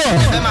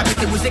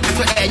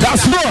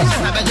 That's right.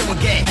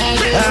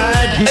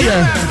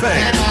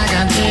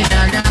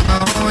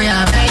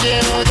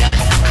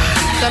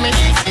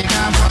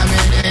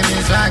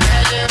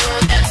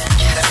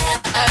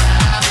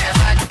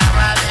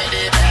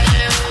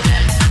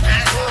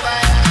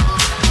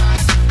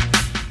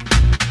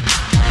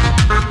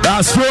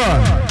 That's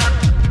right.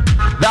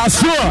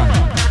 That's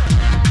right.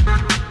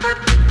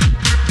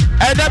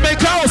 And then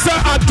make us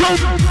Adom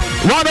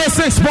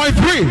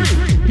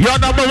 106.3, your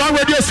number one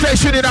radio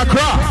station in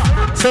Accra.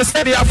 So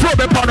say the Afro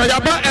Bepano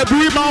Yaba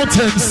Every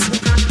Mountains.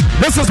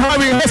 This is how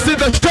we hosted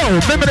the show.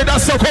 Limited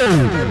as so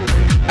cool.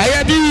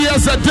 A New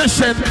Year's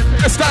edition.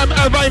 This time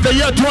ever in the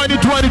year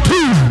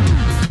 2022.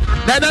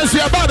 Then as we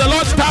about the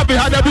Lord's time we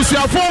had a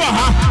Busia for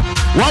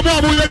one more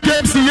movie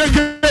games, the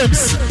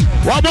games.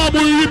 One more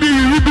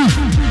movie,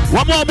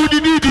 one more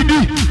movie.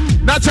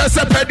 Not just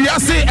a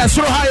pediasi and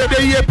so higher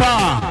the year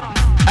power.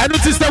 And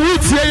it is the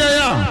Woods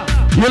here.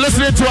 You're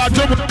listening to our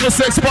Adom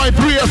 6.3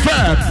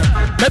 FM.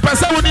 The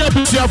person who near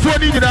Busia for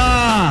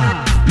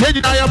Nina.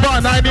 Yedina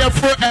Yaba 9 year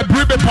for a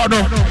Bribe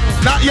Pano.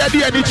 Not yet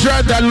any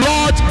church, the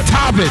Lord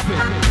Tavern.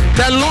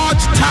 The Lord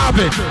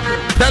Tavern.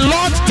 The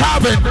Lord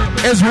Tavern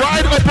is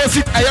right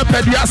opposite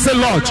Ayapediase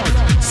Lodge.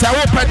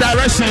 Sawope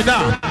direction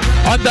now.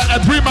 On the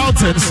Ebri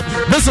Mountains.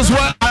 This is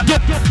where Adom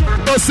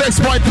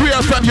 6.3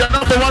 FM, your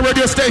number one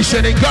radio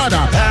station in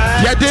Ghana.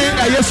 Yede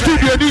a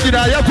studio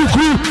Nina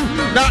Yakuku.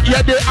 Now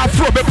yede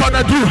Afro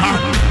Bepana Duha.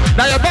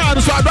 Now your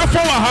band so I don't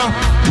follow her.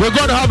 We're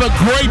gonna have a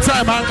great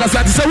time, because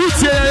it's a week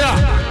here.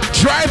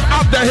 Drive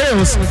up the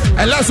hills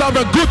and let's have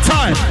a good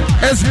time.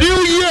 It's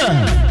New Year.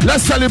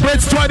 Let's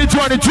celebrate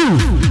 2022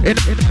 in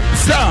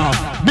style.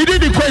 Me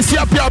did the question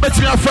up here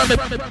between our friend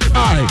and team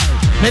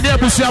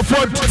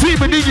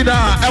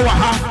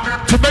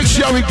to make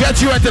sure we get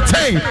you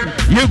entertained.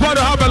 You're going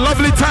to have a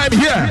lovely time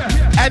here,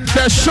 and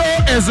the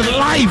show is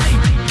live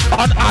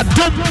on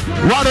Adom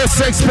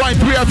 106.3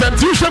 FM.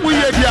 Tuesday we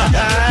here.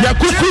 Ya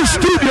kuku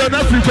studio na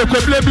Africa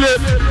koblele.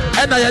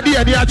 And I did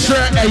a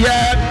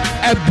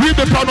brief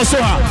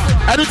panosoha.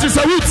 And it is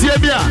a week here.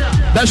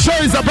 The show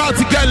is about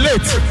to get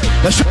late.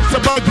 The show is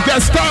about to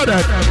get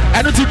started.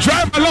 And it will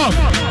drive along.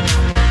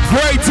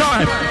 Great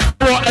time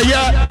for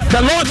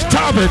the Lord's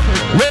Tavern,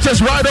 which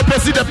is right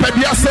opposite the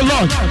Pediasa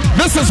Lodge.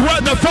 This is where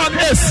the fun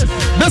is.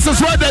 This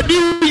is where the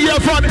New Year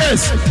fun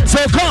is.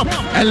 So come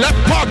and let's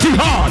party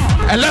hard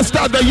and let's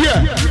start the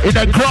year in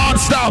a grand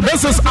style.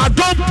 This is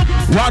Adom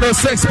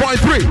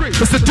 106.3.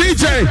 Mr.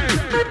 DJ,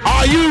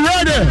 are you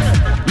ready?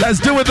 Let's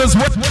do it this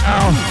way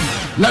now.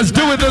 Let's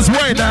do it this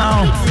way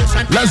now.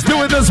 Let's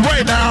do it this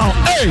way now.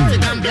 Hey,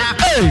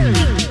 hey,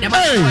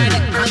 hey,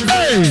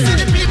 hey.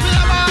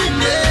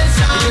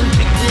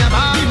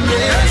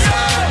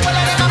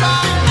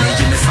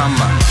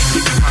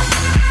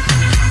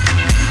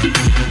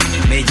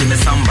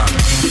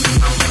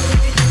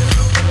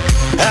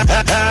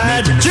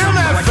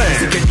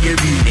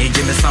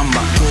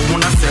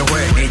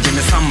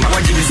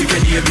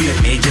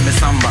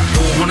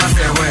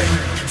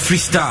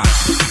 Freestyle.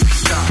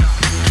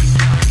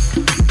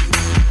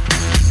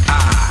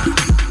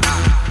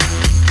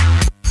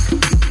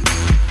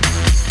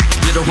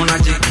 You don't wanna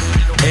jig,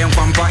 and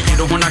pampa, you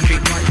don't wanna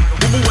trick.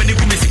 When you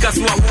come to see us,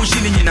 what we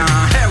see in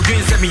hell,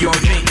 dreams send me your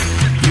drink.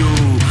 You.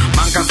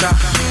 Mankasa,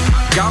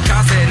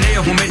 Yaka say,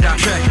 Neo Humeda,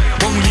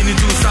 one you need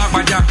to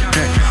Sabaja,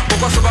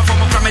 Okosoba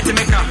from a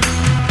Prametimeka,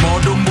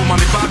 Modumbo, my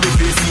baby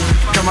facey,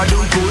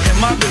 Kamadunko, and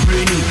my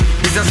brainy.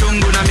 It's a song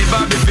on my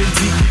baby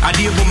fancy. I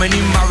dear woman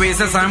in my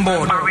race as I'm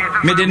bored.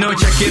 Made the no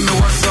check in me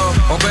what's up.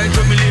 Or by 2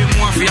 million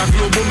more for your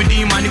flow,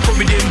 Bomidi, money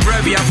coming in,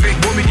 Brevia,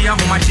 fake Bomidi,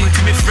 how much into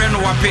me friend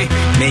or I pay.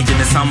 Major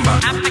the Samba.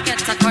 I'm a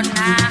get a corner.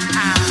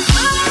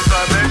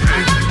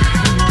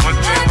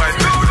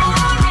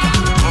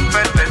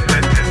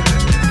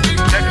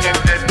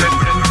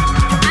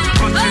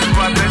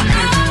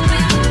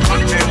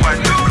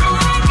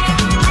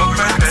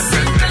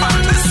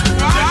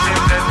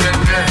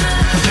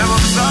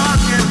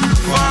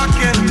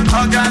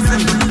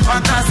 Orgasm,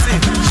 fantasy,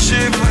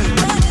 shivering,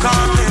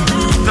 coming,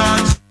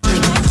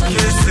 touching,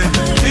 kissing,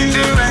 in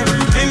the rain,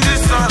 in the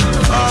sun,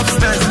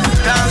 upstairs,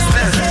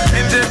 downstairs,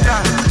 in the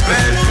dark,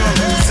 bedroom,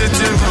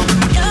 sitting room.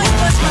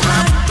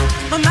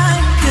 My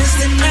mind is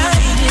the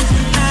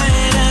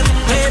night I've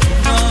been waiting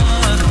for.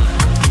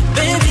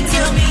 Baby,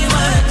 tell me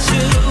what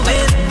you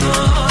waiting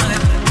for.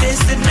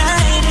 It's the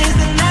night I've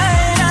been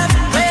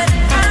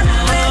waiting for.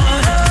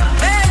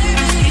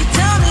 Baby,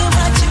 tell me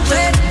what you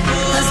waiting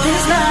for. 'Cause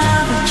this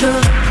love is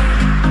true.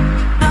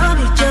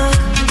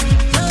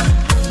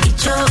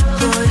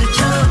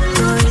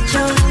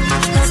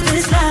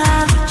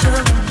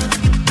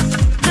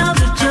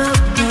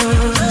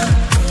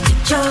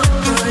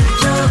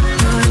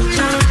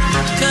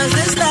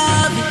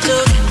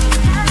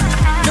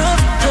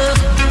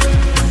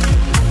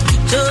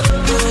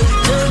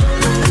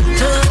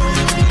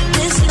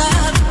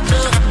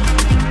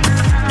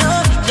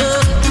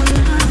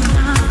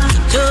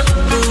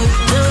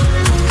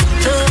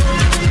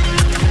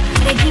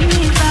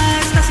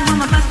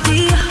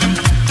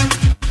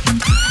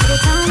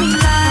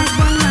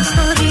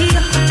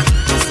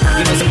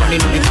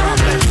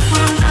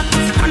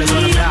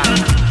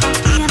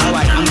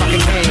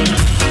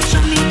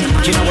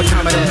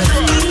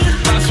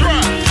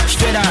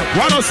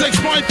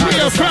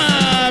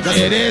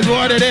 It is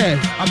what it is.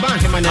 I'm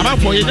up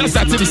for you. Just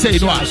started to say,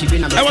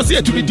 I was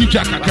here to be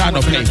DJ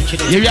Kakano pay.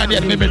 You are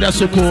the member that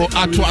so called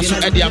Atwas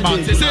at the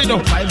amount. They say, no,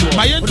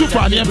 my end to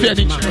find your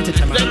penny.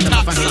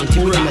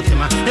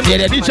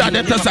 The teacher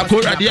that has a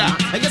Sakura,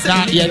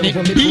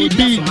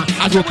 BB,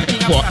 I go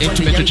for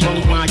intimate.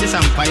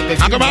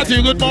 I'm about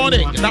to good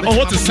morning. Now,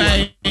 what to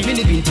say? And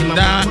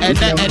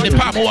the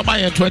Papa of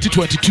my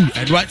 2022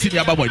 and right in the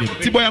Abba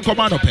Tiboy and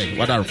Commando pay.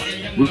 What are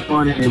good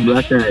morning,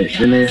 Black?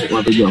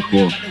 What is your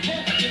call?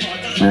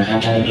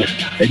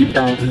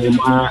 Anytime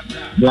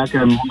Black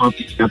and Mama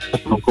pick up a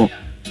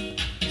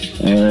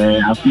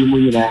few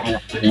money a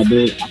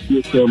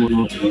few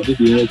sermon,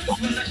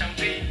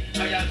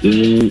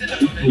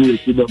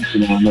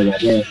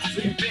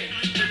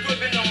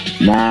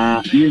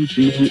 now, you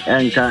see,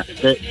 and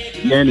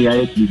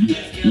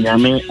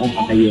Yame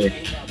on year.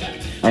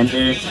 And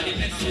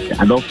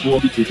I don't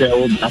want to say,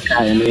 oh, Black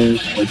and then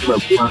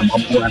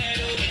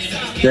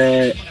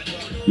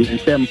you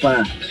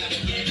temper.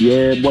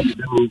 Yeah, but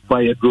the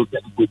fire broke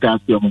and put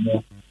out your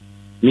home.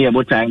 Me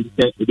about time to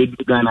say, the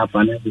big gun up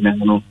and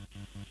everything.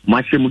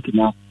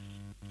 Mashimukina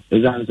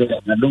is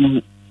answer. I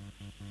don't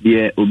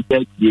be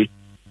object ye.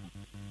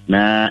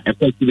 Na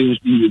effectively,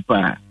 you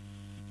pa.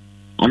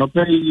 On a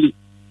very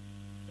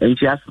and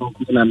she asked for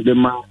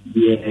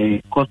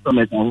the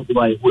customers and who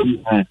I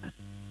wouldn't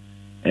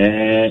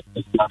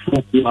it's a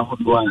full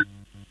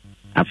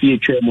a few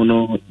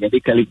chairman,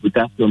 medically put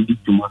out some big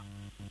tomorrow.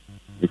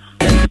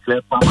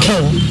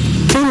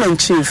 Team and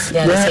chief.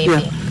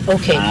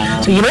 Okay.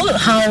 So you know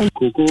how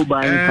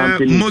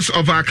most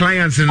of our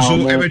clients and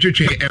so every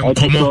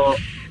come on.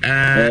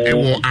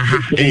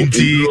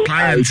 Enti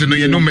clients no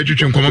ye no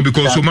metwetwe nkomo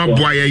because o ma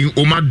boa ye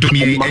o ma dom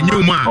ye enye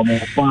mu a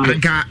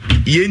anka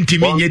ye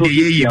ntimi nye de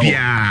ye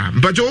bia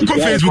but o ko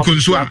Facebook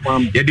nso a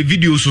ye de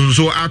videos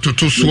nso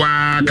atoto so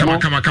a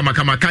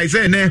kama kai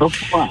say ne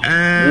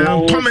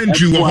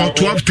commentary wo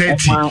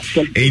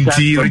 12:30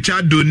 enti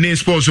Richard Donne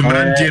sports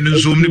manager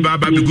nso mni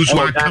baba begu so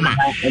akama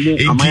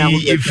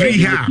enti e free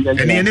here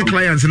ene any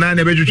clients na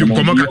na betwetwe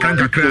nkomo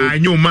kakra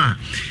enye mu a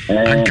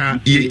anka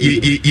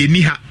ye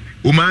ni ha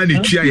Umani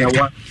chia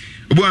yaka.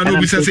 Ubu anu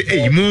bisa say,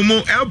 hey,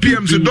 momo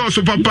LPM so do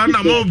so papa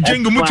na mo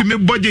jengo muti me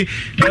body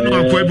anu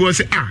akwa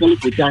say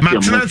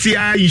matna si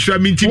I isha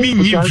mintimi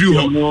nyimfiri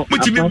ho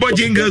muti me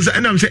body girls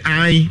and I'm say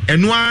ai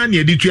enu an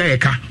ye di tua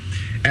yaka.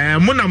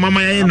 Mo na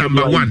mama ye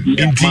number 1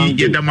 enti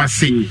ye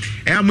damase.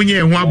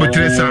 Amunye ho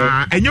abotre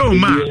sa enyo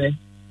ma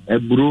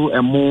eburu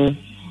emu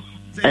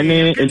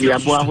ene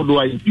eliabo ahodo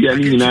ayipia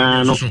ni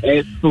nyina no eso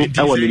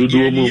ewo ne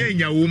dudu mu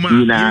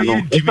nyina no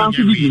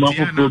esanso bi ma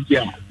fofo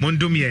bia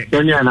mondom ye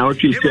tonya na o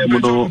twise mu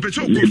no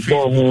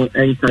bo ho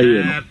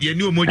enkaye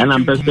no ana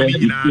mpese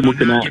mu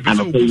kana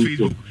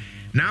anopo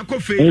na ko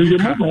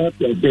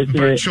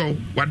Facebook show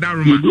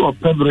wadaruma do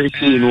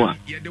operation no a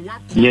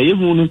ye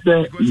yehu no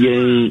se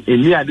ye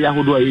eli ade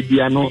ahodo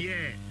ayipia no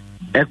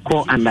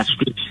eko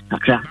underscript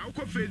akra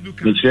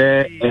me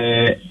che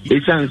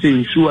esanso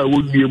nsu a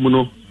wodue mu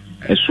no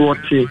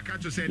ɛsoɔte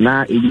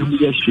na ɛwuru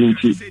yɛ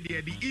hwinti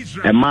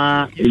ɛma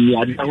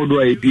ɛniade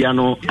ahodoɔ a ɛbia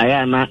no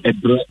ayɛ na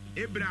ɛbrɛ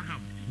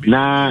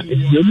na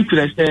ɛmu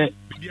kyerɛ sɛ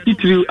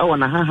titiri ɛwɔ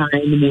na hahan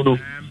no mu no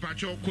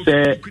sɛ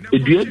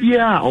edua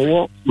biara a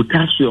ɔwɔ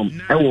potassium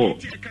ɛwɔ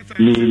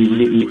ne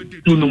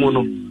tu no mu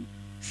no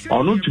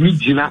ɔno tumi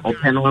gyina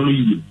ɔpɛ no ano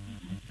yie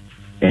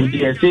and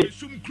they say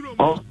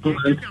all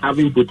plants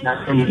having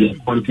potassium in their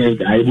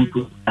content are able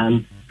to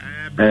stand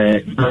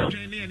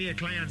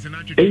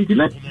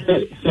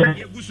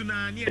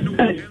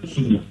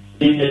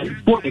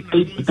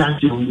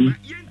potassium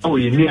oh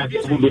you need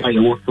to do I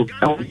want to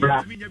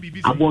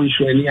I want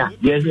to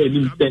yes I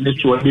need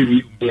to maybe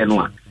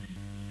no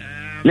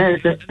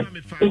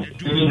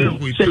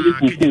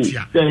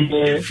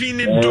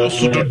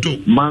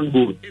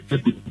mango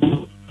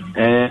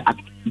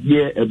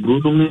a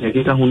bruno a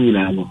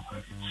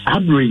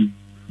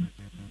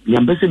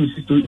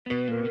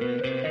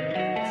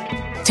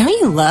Don't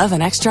you love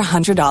an extra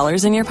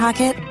 $100 in your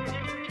pocket?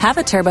 Have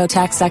a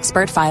TurboTax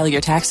expert file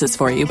your taxes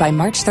for you by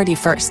March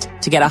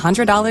 31st to get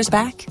 $100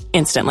 back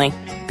instantly.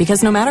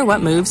 Because no matter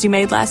what moves you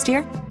made last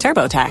year,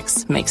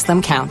 TurboTax makes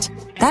them count.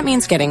 That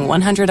means getting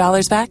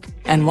 $100 back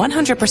and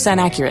 100%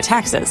 accurate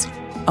taxes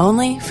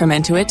only from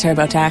Intuit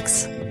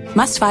TurboTax.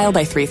 Must file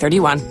by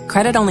 3/31.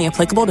 Credit only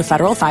applicable to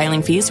federal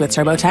filing fees with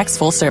TurboTax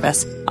full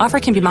service.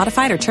 Offer can be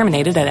modified or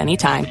terminated at any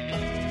time.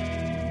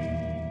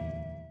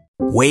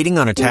 Waiting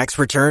on a tax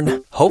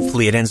return?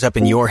 Hopefully it ends up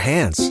in your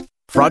hands.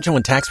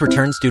 Fraudulent tax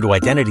returns due to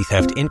identity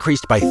theft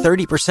increased by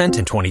 30%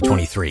 in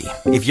 2023.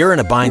 If you're in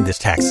a bind this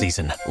tax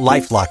season,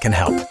 LifeLock can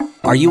help.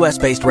 Our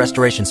U.S.-based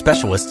restoration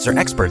specialists are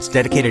experts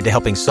dedicated to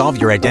helping solve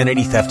your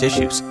identity theft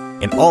issues.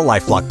 And all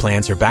LifeLock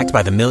plans are backed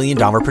by the $1 Million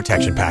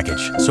Protection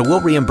Package. So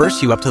we'll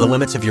reimburse you up to the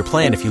limits of your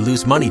plan if you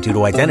lose money due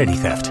to identity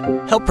theft.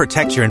 Help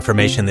protect your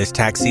information this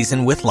tax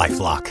season with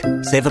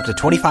LifeLock. Save up to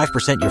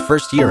 25% your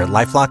first year at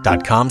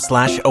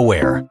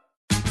LifeLock.com/aware.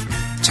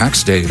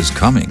 Tax day is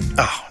coming.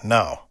 Oh,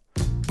 no.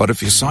 But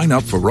if you sign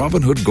up for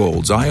Robinhood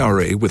Gold's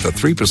IRA with a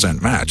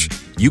 3% match,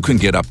 you can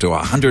get up to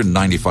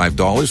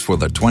 $195 for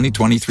the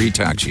 2023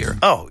 tax year.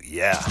 Oh,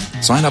 yeah.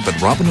 Sign up at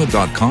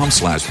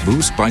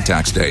Robinhood.com/boost by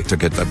tax day to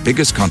get the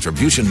biggest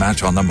contribution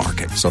match on the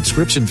market.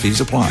 Subscription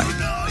fees apply.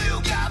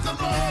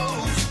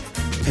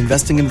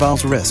 Investing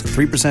involves risk.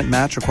 3%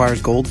 match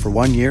requires gold for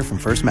 1 year from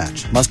first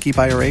match. Must keep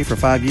IRA for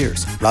 5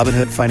 years.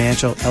 Robinhood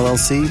Financial,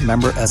 LLC,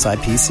 member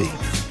SIPC.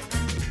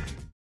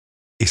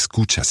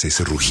 Escuchas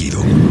ese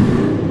rugido.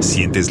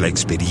 Sientes la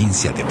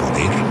experiencia de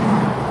poder,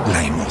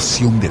 la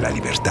emoción de la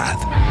libertad.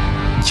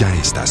 Ya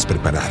estás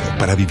preparado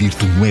para vivir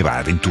tu nueva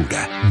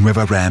aventura.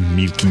 Nueva Ram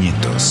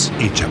 1500,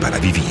 hecha para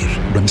vivir.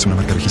 Ram es una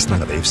marca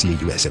registrada de FCA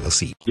US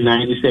LLC.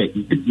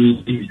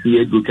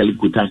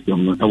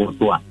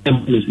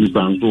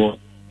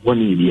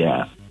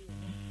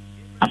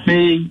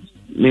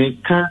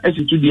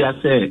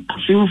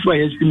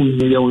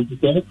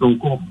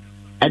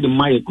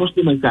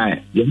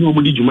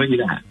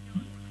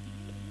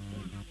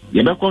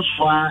 Yebeko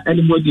swa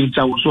anybody in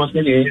Chow so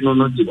say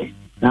no dey.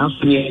 Now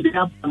so ye dey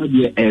up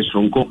dey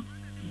esronko.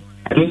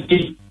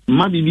 Enti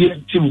ma bibia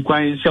tim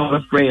kwan se o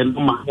friend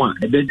no ma ho a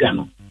ebeja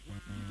no.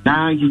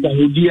 Na kita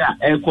hodi a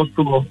e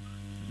kosto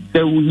se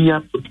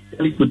wuhia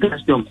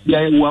potassium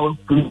ya wa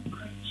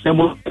se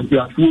mo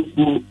afiafu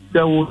se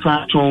wo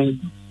tra chon.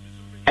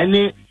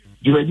 Ene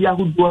jibedi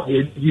ahodo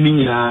e di ni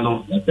nyina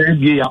no. Se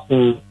bie ya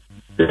ko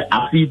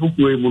afi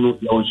fufu e mu no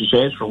ya o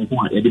hyehyɛ esronko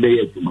a e de be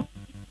ye tuma.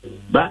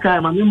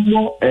 Baka ma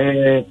mo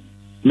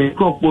me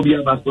ko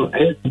bia ba so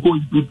go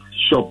good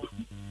shop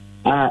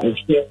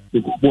share the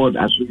board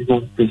as we go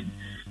face.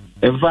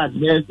 In fact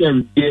there's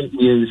them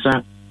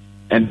yensa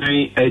and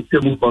I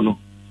temu kono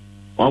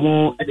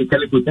omo e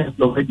kale ko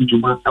test of e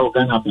juma e o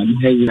Ghana pa ni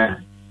hia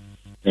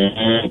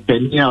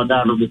penia o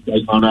da no be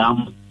sai kono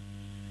am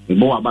e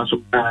mo aba so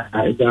e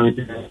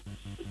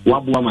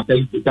wabu ma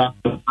tai ta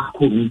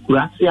ko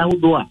nkurase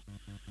ahodo a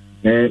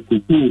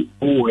kuku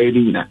o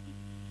erina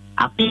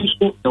I think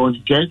so. I want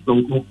to change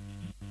from cook.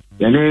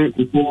 Yene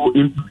kuku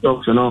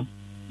input no.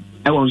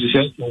 I want to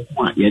change from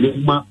cook. Yene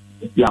ma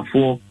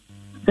yafo.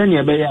 Then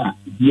you be ya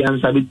the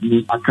answer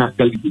be aka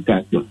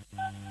qualification.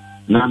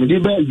 Na me dey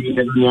be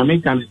you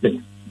American say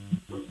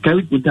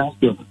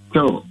qualification.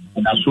 So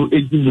that's so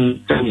ejimu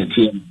tanya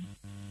tie.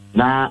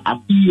 Na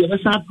api e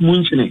sa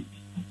munchine.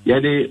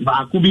 Yede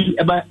ba ku bi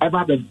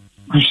eba be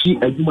kushi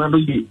ejuma no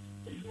ye.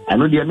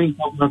 Ano dey me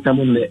come na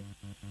samun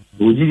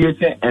Ojiri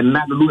se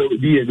enna do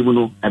di edimu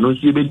no eno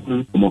si be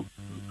mo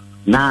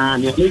na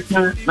ne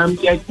eka na mi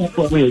eka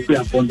ko me e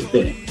a pon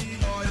se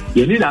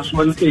ye ni da so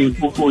nse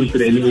ko ko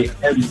israeli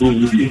e do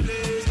ni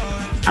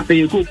ape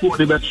ye ko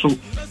de be so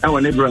e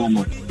wona bra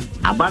no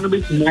aba no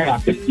be ti na ya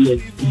pe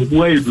ye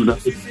bo e du na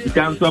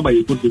kan so ba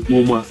ye ko to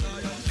mo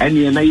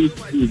eni na yi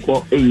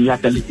ko e ya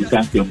tali ti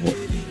ka se mo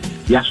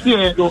ya so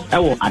e do e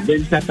wo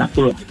adenta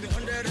takoro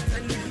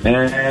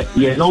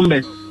ye no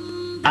me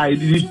I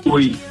did it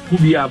boy who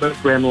be our best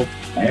friend of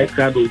a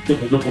crowd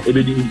of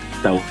everything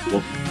south.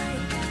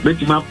 Make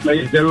him up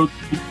play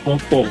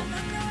 0244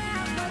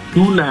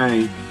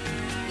 29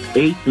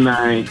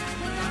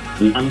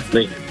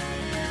 2913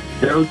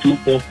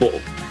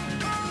 0244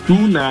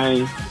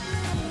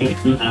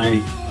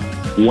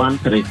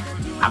 298913.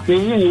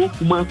 Afei wo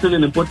kuma sele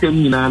ne potem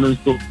nyina no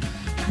so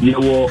ye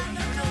wo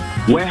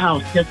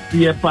warehouse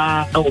here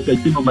pa o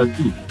peki number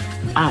 2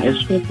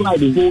 it's supply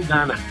the whole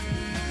Ghana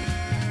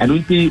and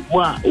we see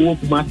wa wo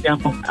kuma sia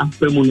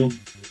afemu no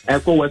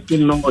eko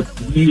western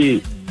north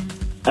ye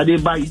ade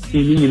ba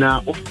iti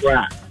nyina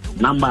ofra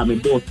number me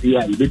boss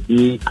here you bet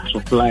me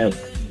supply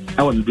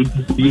I want to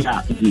do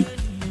here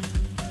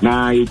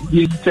na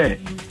you say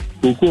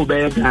koko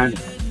be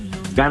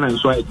Ghana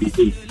so I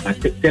say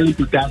tell you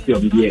to tell you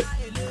here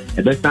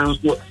e be sound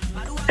so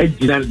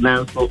ejina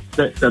na so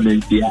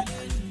settlement here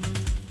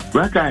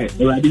Rakai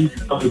already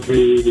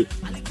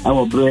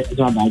our bread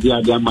na my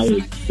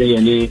say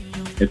any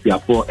if you are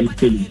for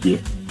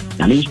intelligence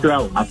na minister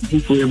of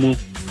people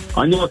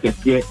on your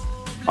kese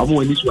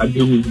omo ni so ade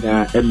hu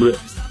na emre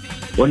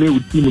one we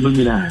team no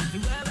mina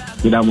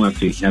without more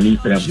say na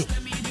minister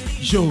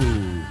jo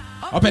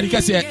open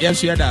kese yes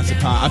share that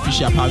pa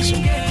official pass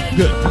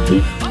good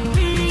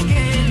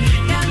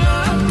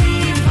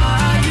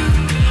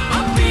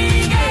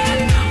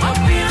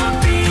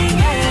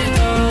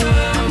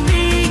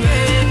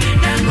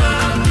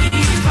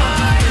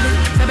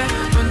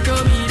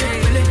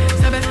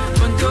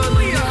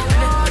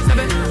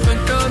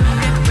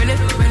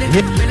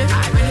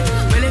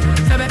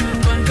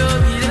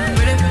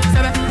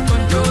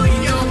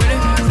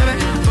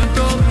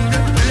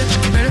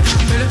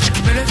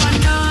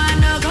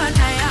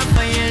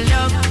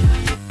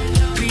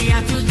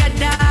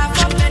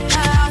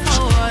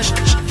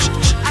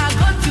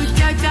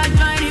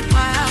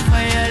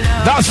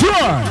That's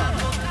right.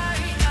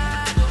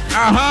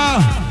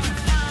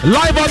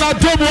 Live on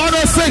Adom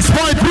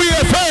 106.3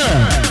 FM.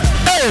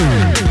 Hey.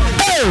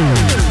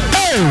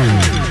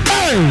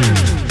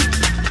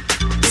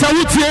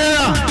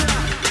 Salutia.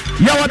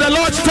 Yeah, the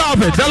Lord's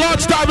Tavern. The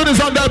Lord's Tavern is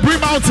on the Bree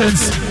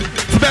Mountains.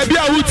 Baby,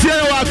 I would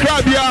tell you,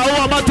 Krabia,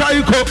 or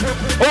Matayuko,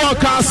 or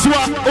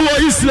Kaswa, or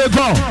East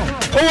Legon,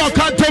 or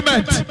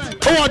Cantonment,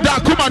 or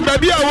Dakuman,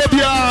 baby, I will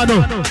be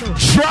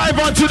drive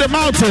onto the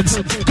mountains,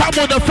 come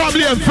with the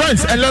family and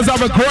friends, and let's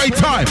have a great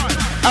time.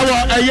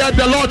 Our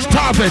the Lord's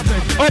Tavern,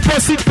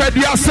 opposite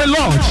Pediase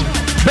Lodge.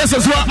 This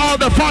is where all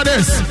the fun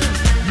is.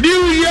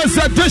 New Year's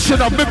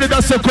edition of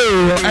Mimida Soko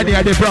and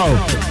the bro.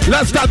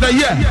 Let's start the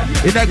year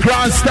in a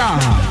grand style.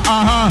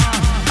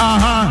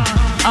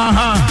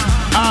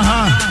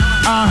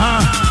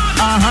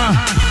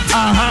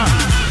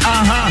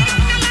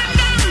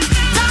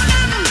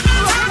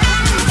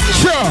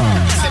 Sure.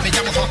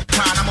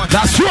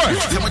 That's right.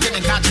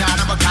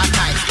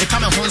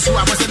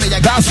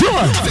 That's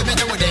right.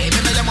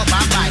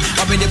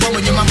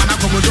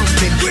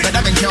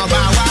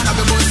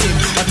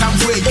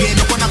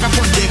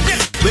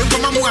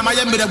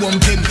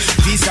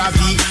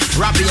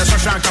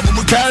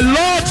 The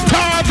Lord's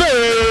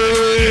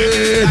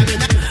Tavern.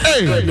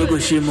 Hey. God no go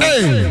shame us.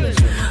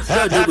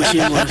 God no go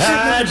shame us.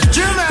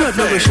 God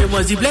no go shame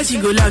us. The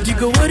blessing go loud, you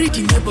go worry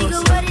the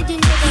neighbors. God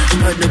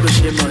no go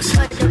shame us.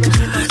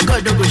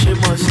 God no go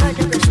shame us.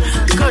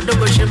 God no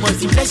go shame us.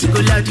 The blessing go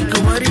loud, you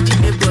go worry the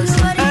neighbors.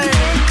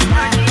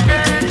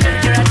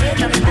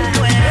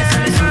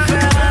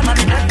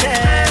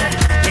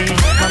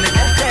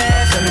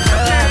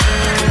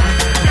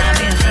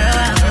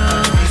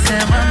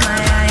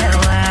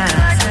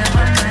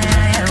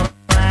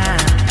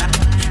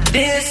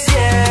 This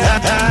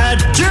year,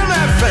 Adom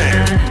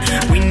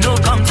FM, we no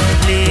come to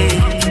play.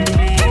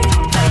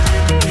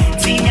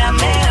 See ya,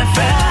 man,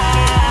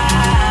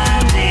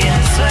 Friday, I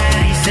swear,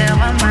 he said,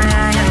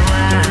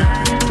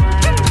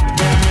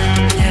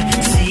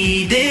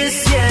 see this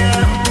year,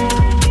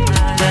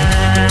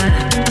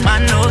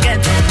 man, no get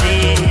to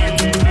play.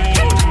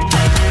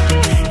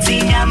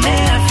 See ya,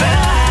 man,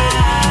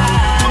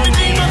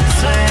 Friday, I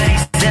swear, he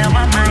said,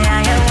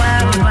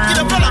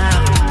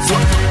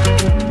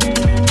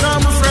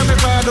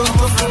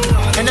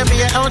 and then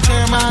be a out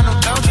here, man.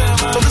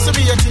 This will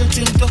be a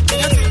tinto.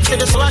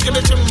 It is like a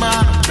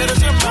man.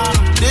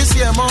 This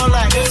year more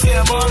like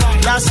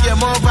last year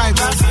more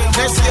vibes.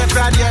 Next year,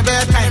 crowd your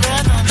bedtime.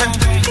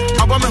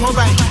 I want me home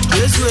by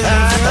this way.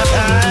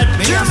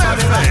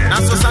 Now,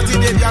 so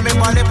Saturday, I'm in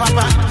money,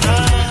 Papa.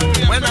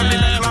 When I'm in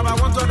the club, I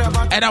want to know.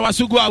 And I was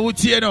to go out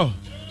with you, know.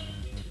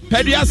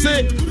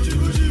 Pediase.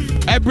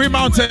 Every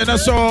mountain,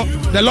 so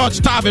the Lord's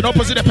Tavern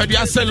opposite the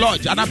Pediase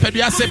Lodge, and a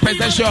Pediase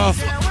Presidential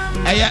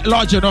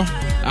Lodge, you know.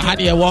 I had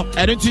here walk,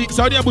 and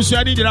Saudi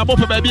Abusiani did a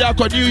mop baby on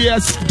New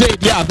Year's Day.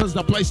 Yeah, that's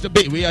the place to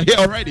be. We are here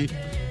already.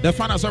 The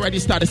fun has already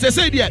started. They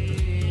said yet,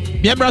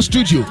 Miembra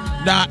Studio,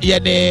 now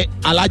the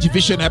Alaji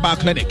Vision Herbal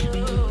Clinic,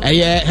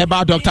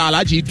 Herbal Dr.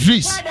 Alaji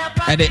Idris,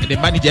 and the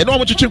manager. No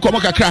one to check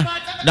Komaka.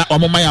 Now,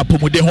 Omaya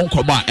Pumude Hong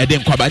Koma, and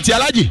then Kwaba.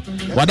 Alaji,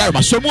 what are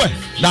my somewhere?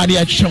 Now, the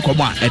action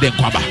Koma, and then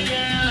Kwaba.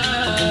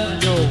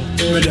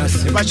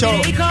 If I show,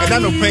 I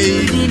don't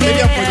pay,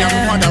 maybe for the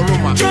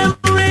Roma.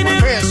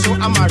 So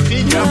I'm a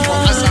feeder for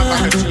us.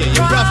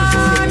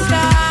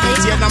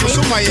 tie nam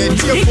so ma ye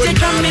tie fo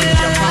na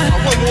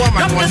obo wa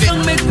ma mo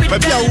ba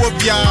bia wo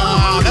bia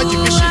Alhaji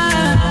Vision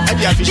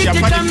abi afishia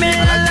pa de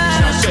Alhaji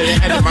Vision so e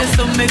ma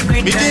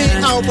me dey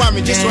na obo am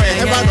just so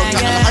e ba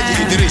Dr. Alhaji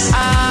Idris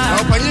na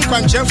opanyin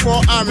kwanchefo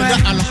am da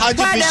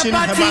Alhaji Vision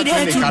heba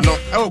clinic no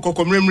e wo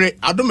kokomremre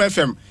Adom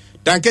FM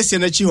dan kese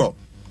na chi ho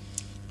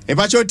e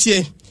ba cho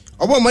tie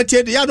obo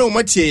matie de ya do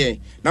matie ye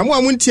na mo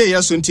amuntie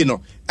ye so nti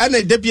no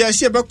ene da bia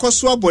hye be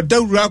koso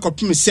abodawura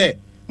akopem se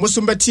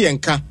musum beti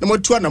enka na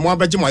motua na mo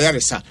abagye mo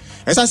yaresa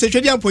esa se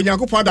twedi ampo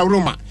Nyankopon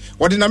adawroma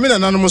wode na me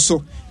nanom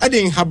so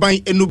ade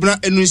haban enubra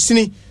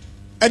enusini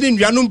ade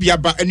nduanum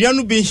biaba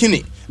enuanu bi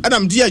hine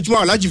adam dia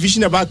adwuma Alhaji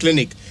Vision Herbal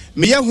Clinic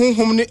meye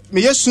honhom ne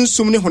meye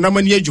sunsum ne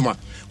honamani adwuma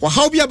wa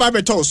haw bia ba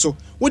beto so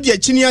wode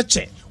akini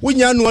ache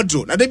wonya anu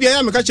adro na da bia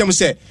ya meka chem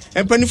se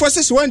empanifo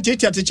sese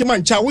wanteti atechema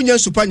ncha wonya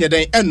supa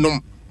nyeden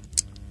ennom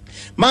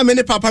ma me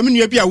ne papa me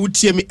nua bia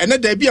wotie me ene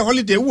da bia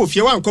holiday wo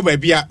fie wa nko ba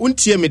bia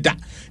wontie me da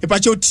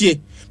epache wotie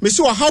me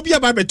se wa haw bia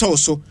ba beto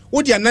so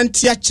wode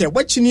ananti ache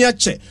wachini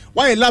ache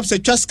wa labs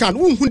atwa scan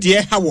wo hu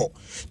de hawo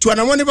to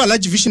anamo ne ba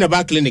Alhaji Vision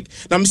Herbal Clinic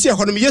na me se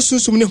ho no me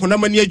yesunsum ne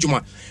honamani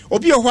adwuma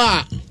obi ho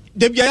a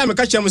da bia ya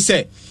meka chem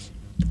se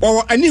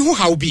o ani ho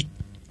haw bi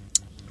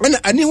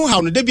ana ani ho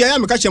haw no da bia ya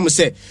meka chem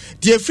se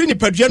de afri ni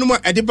padua no mu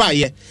ade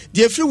baaye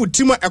de afri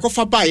wutima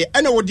ekofa baaye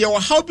ana wo de wo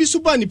haw bi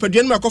suba ni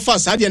padua no mu ekofa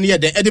saa de ne ye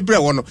de ade bre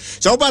wo no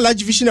so wo ba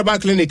Alhaji Vision Herbal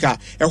Clinic a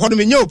ho no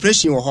me nya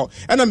operation wo ho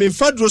ana me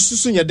fadro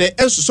susu nya de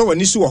ensoso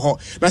wani su wo ho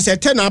na se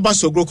te na aba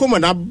so grokoma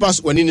na aba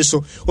wani ni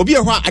so obi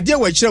ho a ade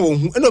wa kire wo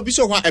hu ana obi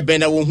so ho eben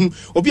na wo hu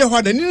obi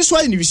ho na ni so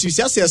ayi ni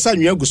bisibisi ase asa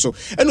nwa gu so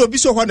ana obi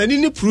so ho na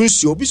ni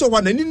prunsi obi so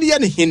ho na ni ye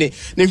ne hene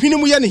ne hwene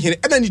mu ye ne hene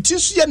ana ni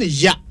tinsu ye ne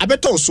ya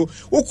abeto so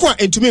wo ko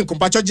entumi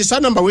nkompacho gisa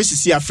number we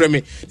sisi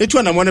afreme ne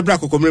tu na mo ne bra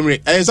kokomremre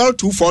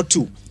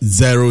 0242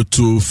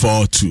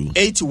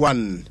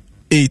 81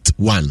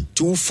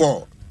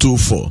 24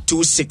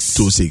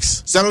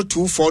 26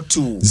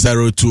 0242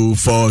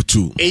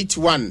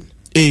 81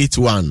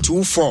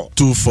 24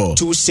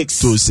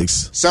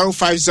 26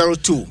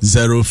 0502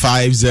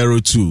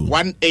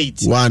 18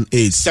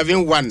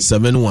 71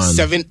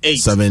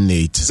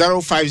 78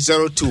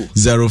 0502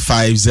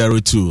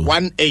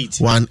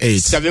 18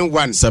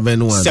 71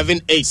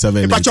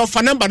 but your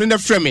phone number no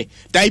frame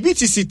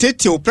diabetes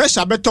tete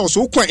pressure better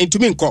so kwa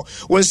entumi nko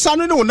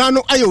wonsano ne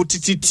wonano ayo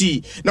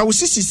tititi na wo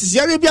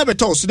sisiare bia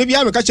better so de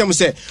bia me ka chem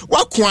se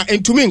wakwa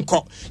entumi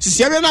nko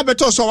sisiare na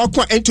better so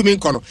wakwa entumi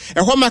nko no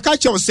ehwo maka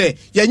chem se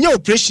yenye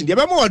operation ye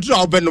be mo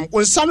odro obenum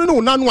wonsano ne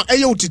wonano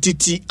ayo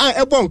tititi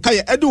a ebo nka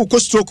ye ede wo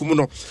stroke mu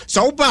no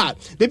so wo ba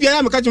de bia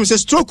ya me ka chem se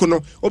stroke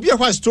no obi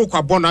ehwa stroke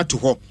abon ato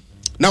ho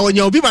na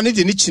wonya obi ba ne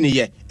de ni chini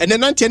ye ene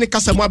nante ne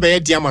kasa mu abaye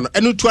diama no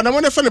enu tu na mo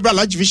ne fa ne bra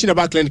Alhaji Vision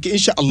Herbal Clinic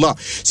inshallah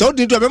so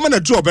odi do be ma na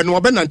dro obe no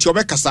obe nante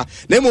obe kasa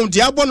na emom de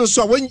abo no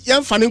so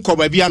yan fa ne nko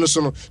ba bia no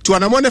so no tu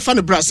na mo ne fa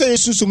ne bra se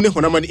yesunsum ne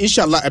honamani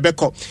inshallah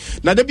ebeko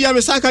na de bia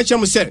me saka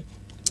chem se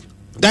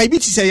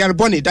diabetes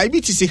yarboni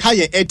diabetes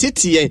high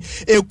etiti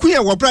ekuye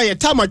wo bra ye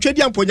tama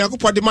twedi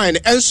amponyankopɔ de man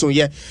enso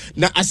ye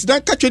na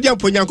asidan ka twedi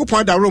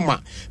amponyankopɔ da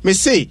roma me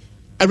say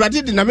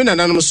awrade de na me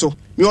nanom so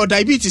me o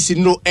diabetes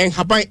no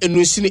enhaban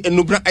enusini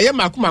enubra aye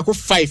mako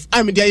 5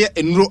 am de aye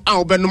enuro a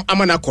obenum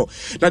amanako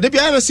na de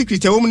bia na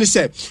secret wo mu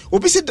say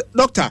obi say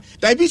doctor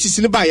diabetes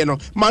ni ba ye no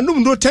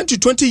manum no 10 to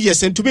 20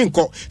 years and to be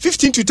nko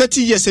 15 to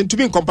 30 years and to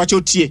be nko pacho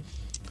tie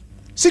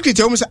secret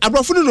wo mu say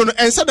abrofo no no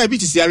ensa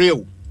diabetes yare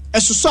o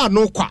esoso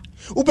ano kwa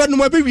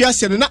ubenum abi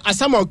wiase no na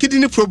asama o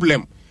kidney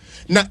problem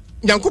na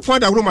Nyankopon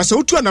da wuro ma se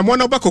otu na mo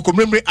na ba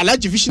kokomremre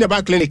Alhaji Vision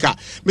Herbal Clinic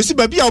me se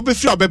babia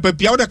obefiri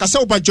obebabia wo da kasa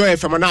oba Joy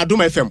FM na Adom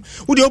FM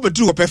wo de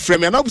obeduru wo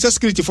pefrem na obusa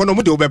security for no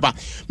mo de obeba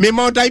me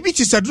ma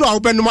diabetes aduru a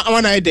obenum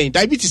awana eden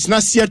diabetes na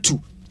sia tu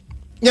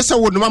nyesa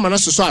wo no mama na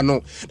soso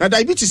ano na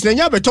diabetes na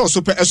nya beto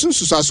so pe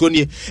esunsuso aso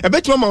nie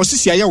ebetima ma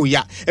osisi aye wo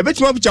ya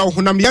ebetima buja wo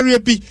honam yare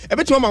bi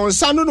ebetima ma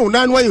wonsa no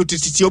na no ayo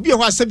tititi obi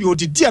ho asabi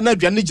odidi na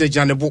aduane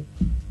gyagya ne bo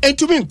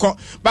entumi nko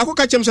ba ko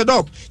ka chem se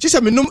dog chi se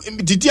menum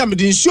didi a me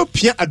de nsuo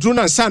pia aduro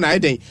na nsa na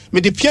eden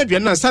me de pia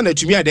aduane na nsa na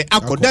atumi ade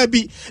akoda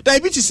bi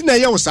diabetes na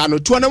ye wo sa no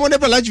to na mo ne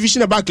Alhaji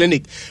Vision Herbal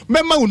Clinic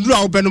memma wonduru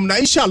a obenum na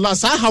inshallah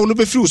sa ha no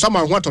be free usama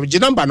ho atom je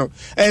number no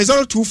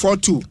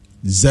 0242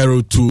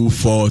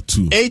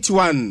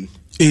 81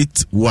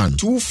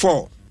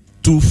 24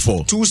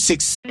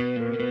 26.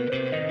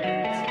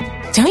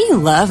 Don't you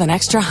love an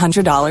extra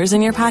 $100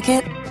 in your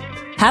pocket?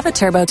 Have a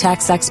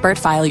TurboTax expert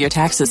file your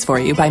taxes for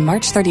you by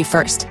March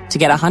 31st to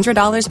get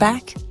 $100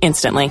 back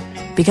instantly.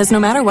 Because no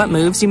matter what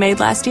moves you made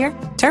last year,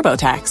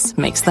 TurboTax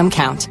makes them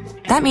count.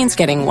 That means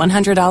getting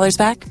 $100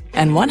 back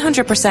and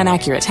 100%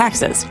 accurate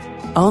taxes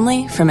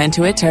only from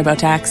Intuit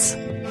TurboTax.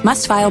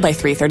 Must file by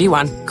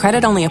 3/31.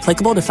 Credit only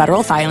applicable to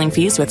federal filing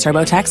fees with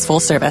TurboTax full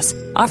service.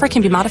 Offer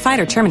can be modified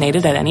or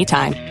terminated at any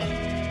time.